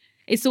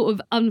it sort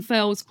of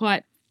unfurls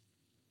quite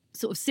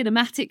sort of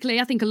cinematically.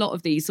 I think a lot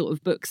of these sort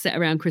of books set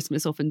around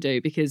Christmas often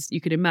do, because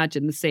you can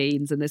imagine the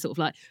scenes, and there's sort of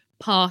like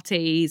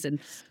parties and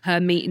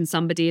her meeting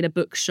somebody in a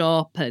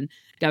bookshop and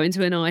going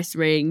to an ice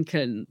rink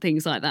and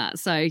things like that.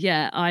 So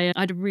yeah, I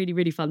had a really,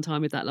 really fun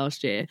time with that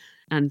last year,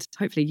 and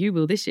hopefully you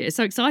will this year.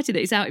 So excited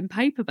that it's out in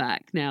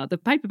paperback now. The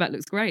paperback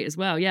looks great as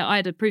well. Yeah, I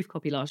had a proof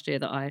copy last year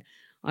that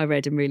I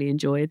read and really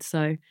enjoyed.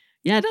 So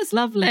yeah, that's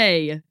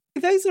lovely.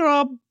 Those are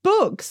our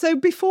books. So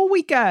before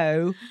we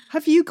go,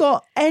 have you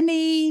got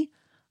any,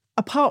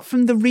 apart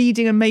from the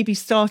reading and maybe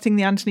starting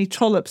the Anthony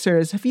Trollope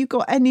series, have you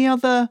got any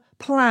other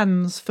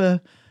plans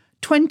for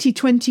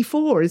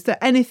 2024? Is there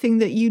anything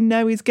that you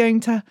know is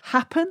going to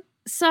happen?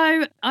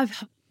 So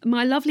I've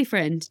My lovely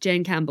friend,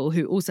 Jen Campbell,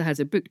 who also has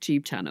a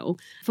BookTube channel,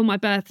 for my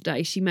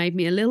birthday, she made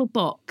me a little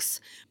box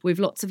with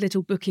lots of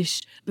little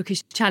bookish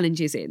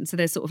challenges in. So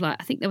there's sort of like,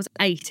 I think there was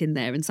 8 in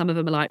there. And some of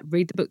them are like,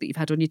 read the book that you've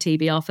had on your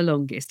TBR for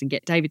longest and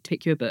get David to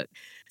pick you a book.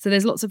 So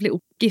there's lots of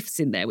little gifts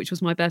in there, which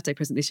was my birthday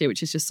present this year,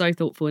 which is just so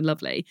thoughtful and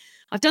lovely.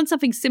 I've done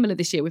something similar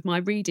this year with my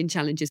reading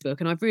challenges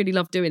book, and I've really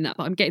loved doing that,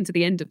 but I'm getting to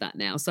the end of that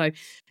now. So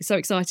it's so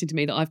exciting to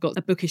me that I've got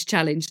a bookish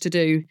challenge to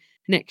do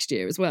next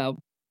year as well.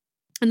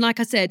 And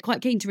like I said,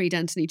 quite keen to read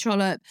Anthony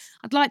Trollope.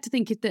 I'd like to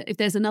think if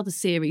there's another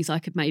series I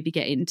could maybe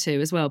get into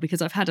as well, because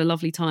I've had a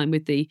lovely time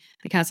with the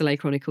Cazalet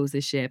Chronicles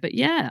this year. But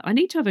yeah, I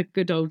need to have a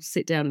good old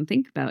sit down and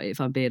think about it, if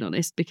I'm being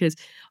honest, because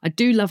I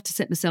do love to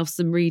set myself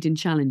some reading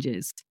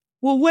challenges.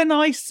 Well, when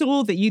I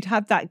saw that you'd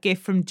had that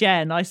gift from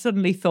Jen, I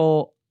suddenly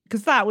thought,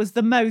 because that was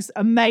the most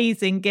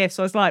amazing gift.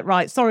 So I was like,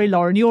 right, sorry,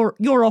 Lauren,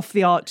 you're off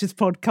the Archers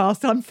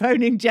podcast. I'm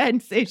phoning Jen,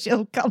 see if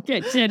she'll come.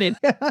 Get Jen in.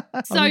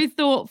 So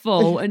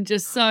thoughtful and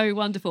just so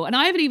wonderful. And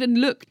I haven't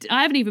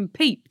even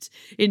peeped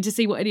in to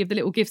see what any of the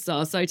little gifts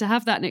are. So to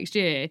have that next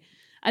year,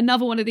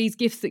 another one of these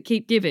gifts that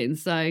keep giving.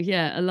 So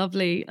yeah, a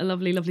lovely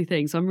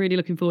thing. So I'm really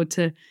looking forward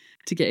to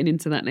getting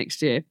into that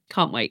next year.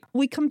 Can't wait.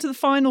 We come to the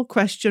final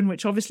question,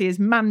 which obviously is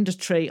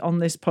mandatory on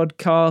this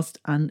podcast,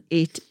 and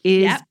it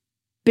is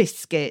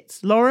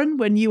biscuits. Lauren,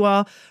 when you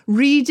are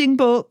reading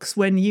books,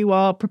 when you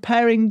are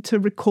preparing to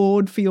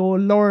record for your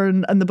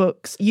Lauren and the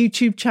Books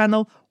YouTube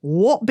channel,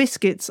 what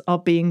biscuits are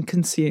being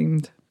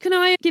consumed? Can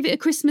I give it a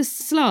Christmas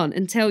slant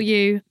and tell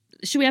you,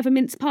 should we have a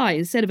mince pie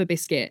instead of a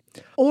biscuit?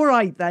 All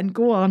right, then,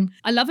 go on.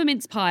 I love a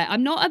mince pie.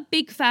 I'm not a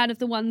big fan of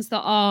the ones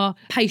that are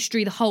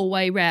pastry the whole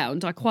way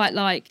round. I quite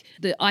like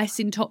the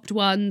icing-topped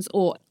ones,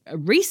 or a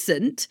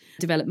recent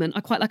development, I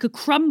quite like a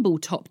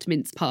crumble-topped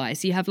mince pie.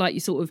 So you have like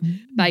your sort of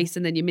base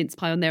and then your mince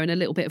pie on there and a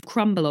little bit of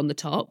crumble on the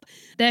top.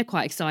 They're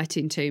quite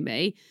exciting to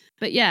me.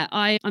 But yeah,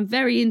 I'm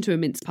very into a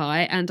mince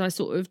pie, and I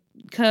sort of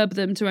curb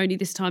them to only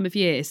this time of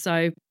year.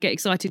 So get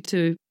excited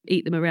to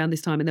eat them around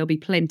this time, and there'll be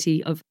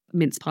plenty of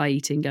mince pie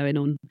eating going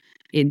on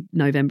in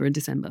November and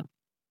December.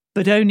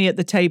 But only at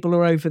the table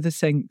or over the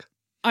sink?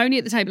 Only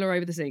at the table or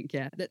over the sink,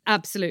 yeah.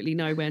 Absolutely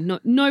nowhere.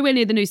 Nowhere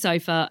near the new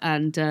sofa,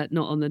 and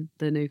not on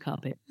the new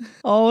carpet.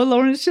 Oh,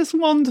 Lauren, it's just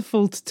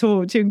wonderful to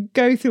talk to you and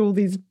go through all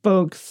these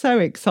books. So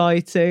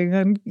exciting.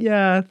 And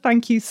yeah,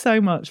 thank you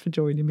so much for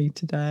joining me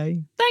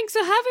today. Thanks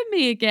for having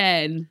me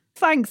again.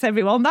 Thanks,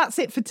 everyone. That's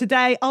it for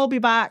today. I'll be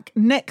back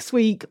next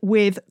week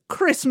with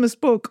Christmas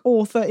book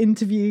author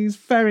interviews.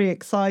 Very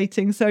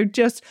exciting. So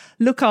just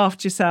look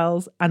after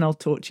yourselves, and I'll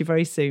talk to you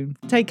very soon.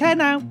 Take care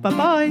now.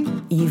 Bye-bye.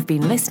 You've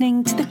been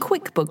listening to the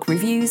Quick Book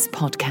Reviews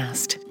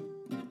podcast.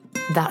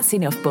 That's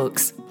enough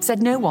books,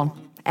 said no one,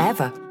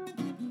 ever.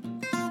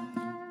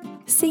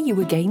 See you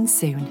again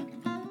soon.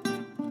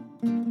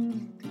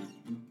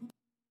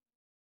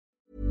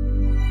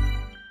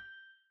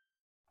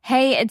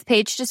 Hey, it's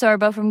Paige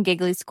DeSorbo from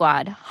Giggly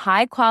Squad.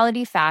 High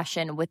quality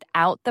fashion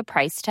without the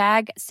price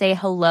tag. Say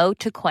hello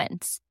to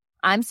Quince.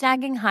 I'm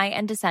snagging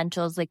high-end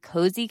essentials like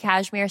cozy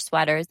cashmere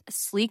sweaters,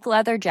 sleek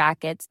leather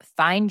jackets,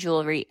 fine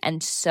jewelry,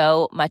 and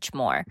so much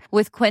more.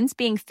 With Quince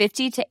being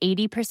 50 to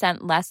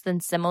 80% less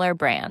than similar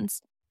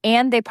brands.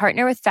 And they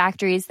partner with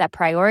factories that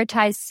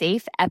prioritize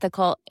safe,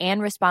 ethical,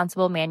 and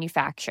responsible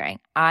manufacturing.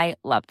 I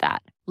love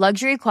that.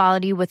 Luxury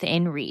quality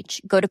within reach.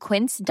 Go to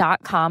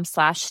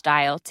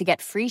quince.com/style to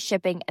get free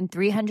shipping and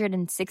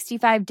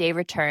 365-day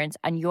returns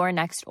on your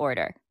next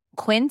order.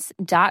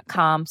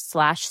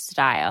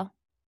 Quince.com/style.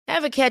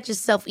 Ever catch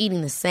yourself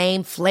eating the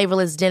same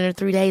flavorless dinner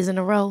 3 days in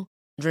a row?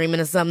 Dreaming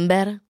of something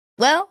better?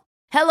 Well,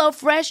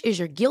 HelloFresh is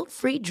your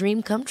guilt-free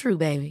dream come true,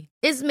 baby.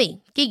 It's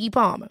me, Keke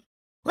Palmer.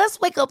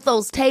 Let's wake up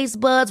those taste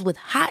buds with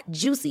hot,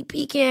 juicy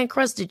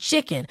pecan-crusted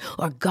chicken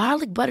or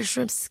garlic butter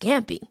shrimp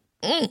scampi.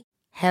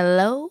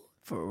 Hello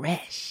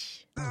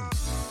Fresh.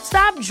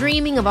 Stop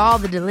dreaming of all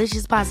the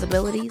delicious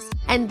possibilities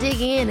and dig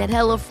in at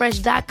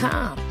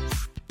HelloFresh.com.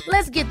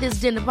 Let's get this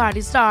dinner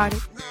party started.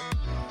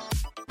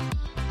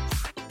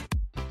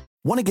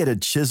 Want to get a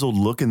chiseled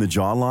look in the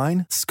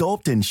jawline?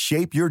 Sculpt and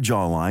shape your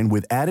jawline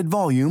with added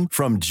volume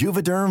from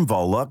Juvederm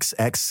Volux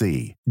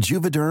XC.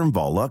 Juvederm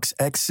Volux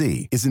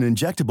XC is an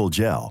injectable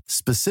gel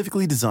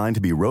specifically designed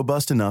to be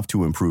robust enough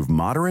to improve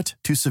moderate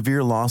to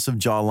severe loss of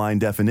jawline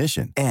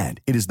definition.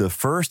 And it is the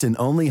first and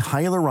only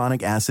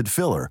hyaluronic acid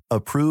filler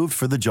approved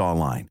for the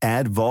jawline.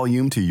 Add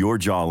volume to your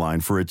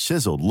jawline for a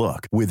chiseled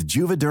look with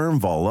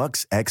Juvederm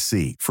Volux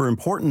XC. For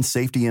important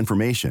safety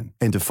information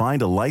and to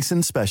find a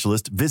licensed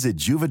specialist, visit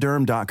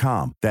Juvederm.com.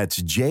 That's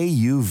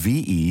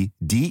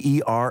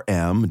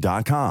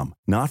Juvederm.com.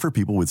 Not for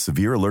people with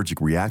severe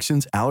allergic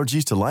reactions,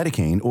 allergies to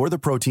lidocaine, or the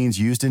proteins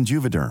used in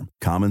Juvederm.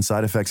 Common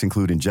side effects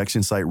include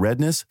injection site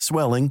redness,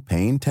 swelling,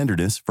 pain,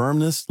 tenderness,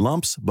 firmness,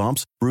 lumps,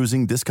 bumps,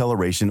 bruising,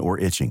 discoloration, or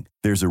itching.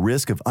 There's a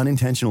risk of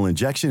unintentional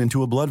injection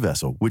into a blood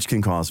vessel, which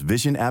can cause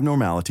vision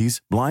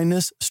abnormalities,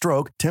 blindness,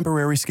 stroke,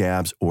 temporary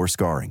scabs, or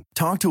scarring.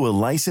 Talk to a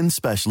licensed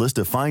specialist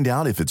to find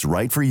out if it's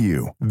right for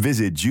you.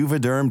 Visit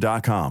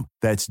Juvederm.com.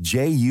 That's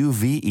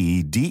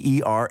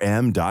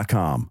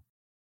Juvederm.com.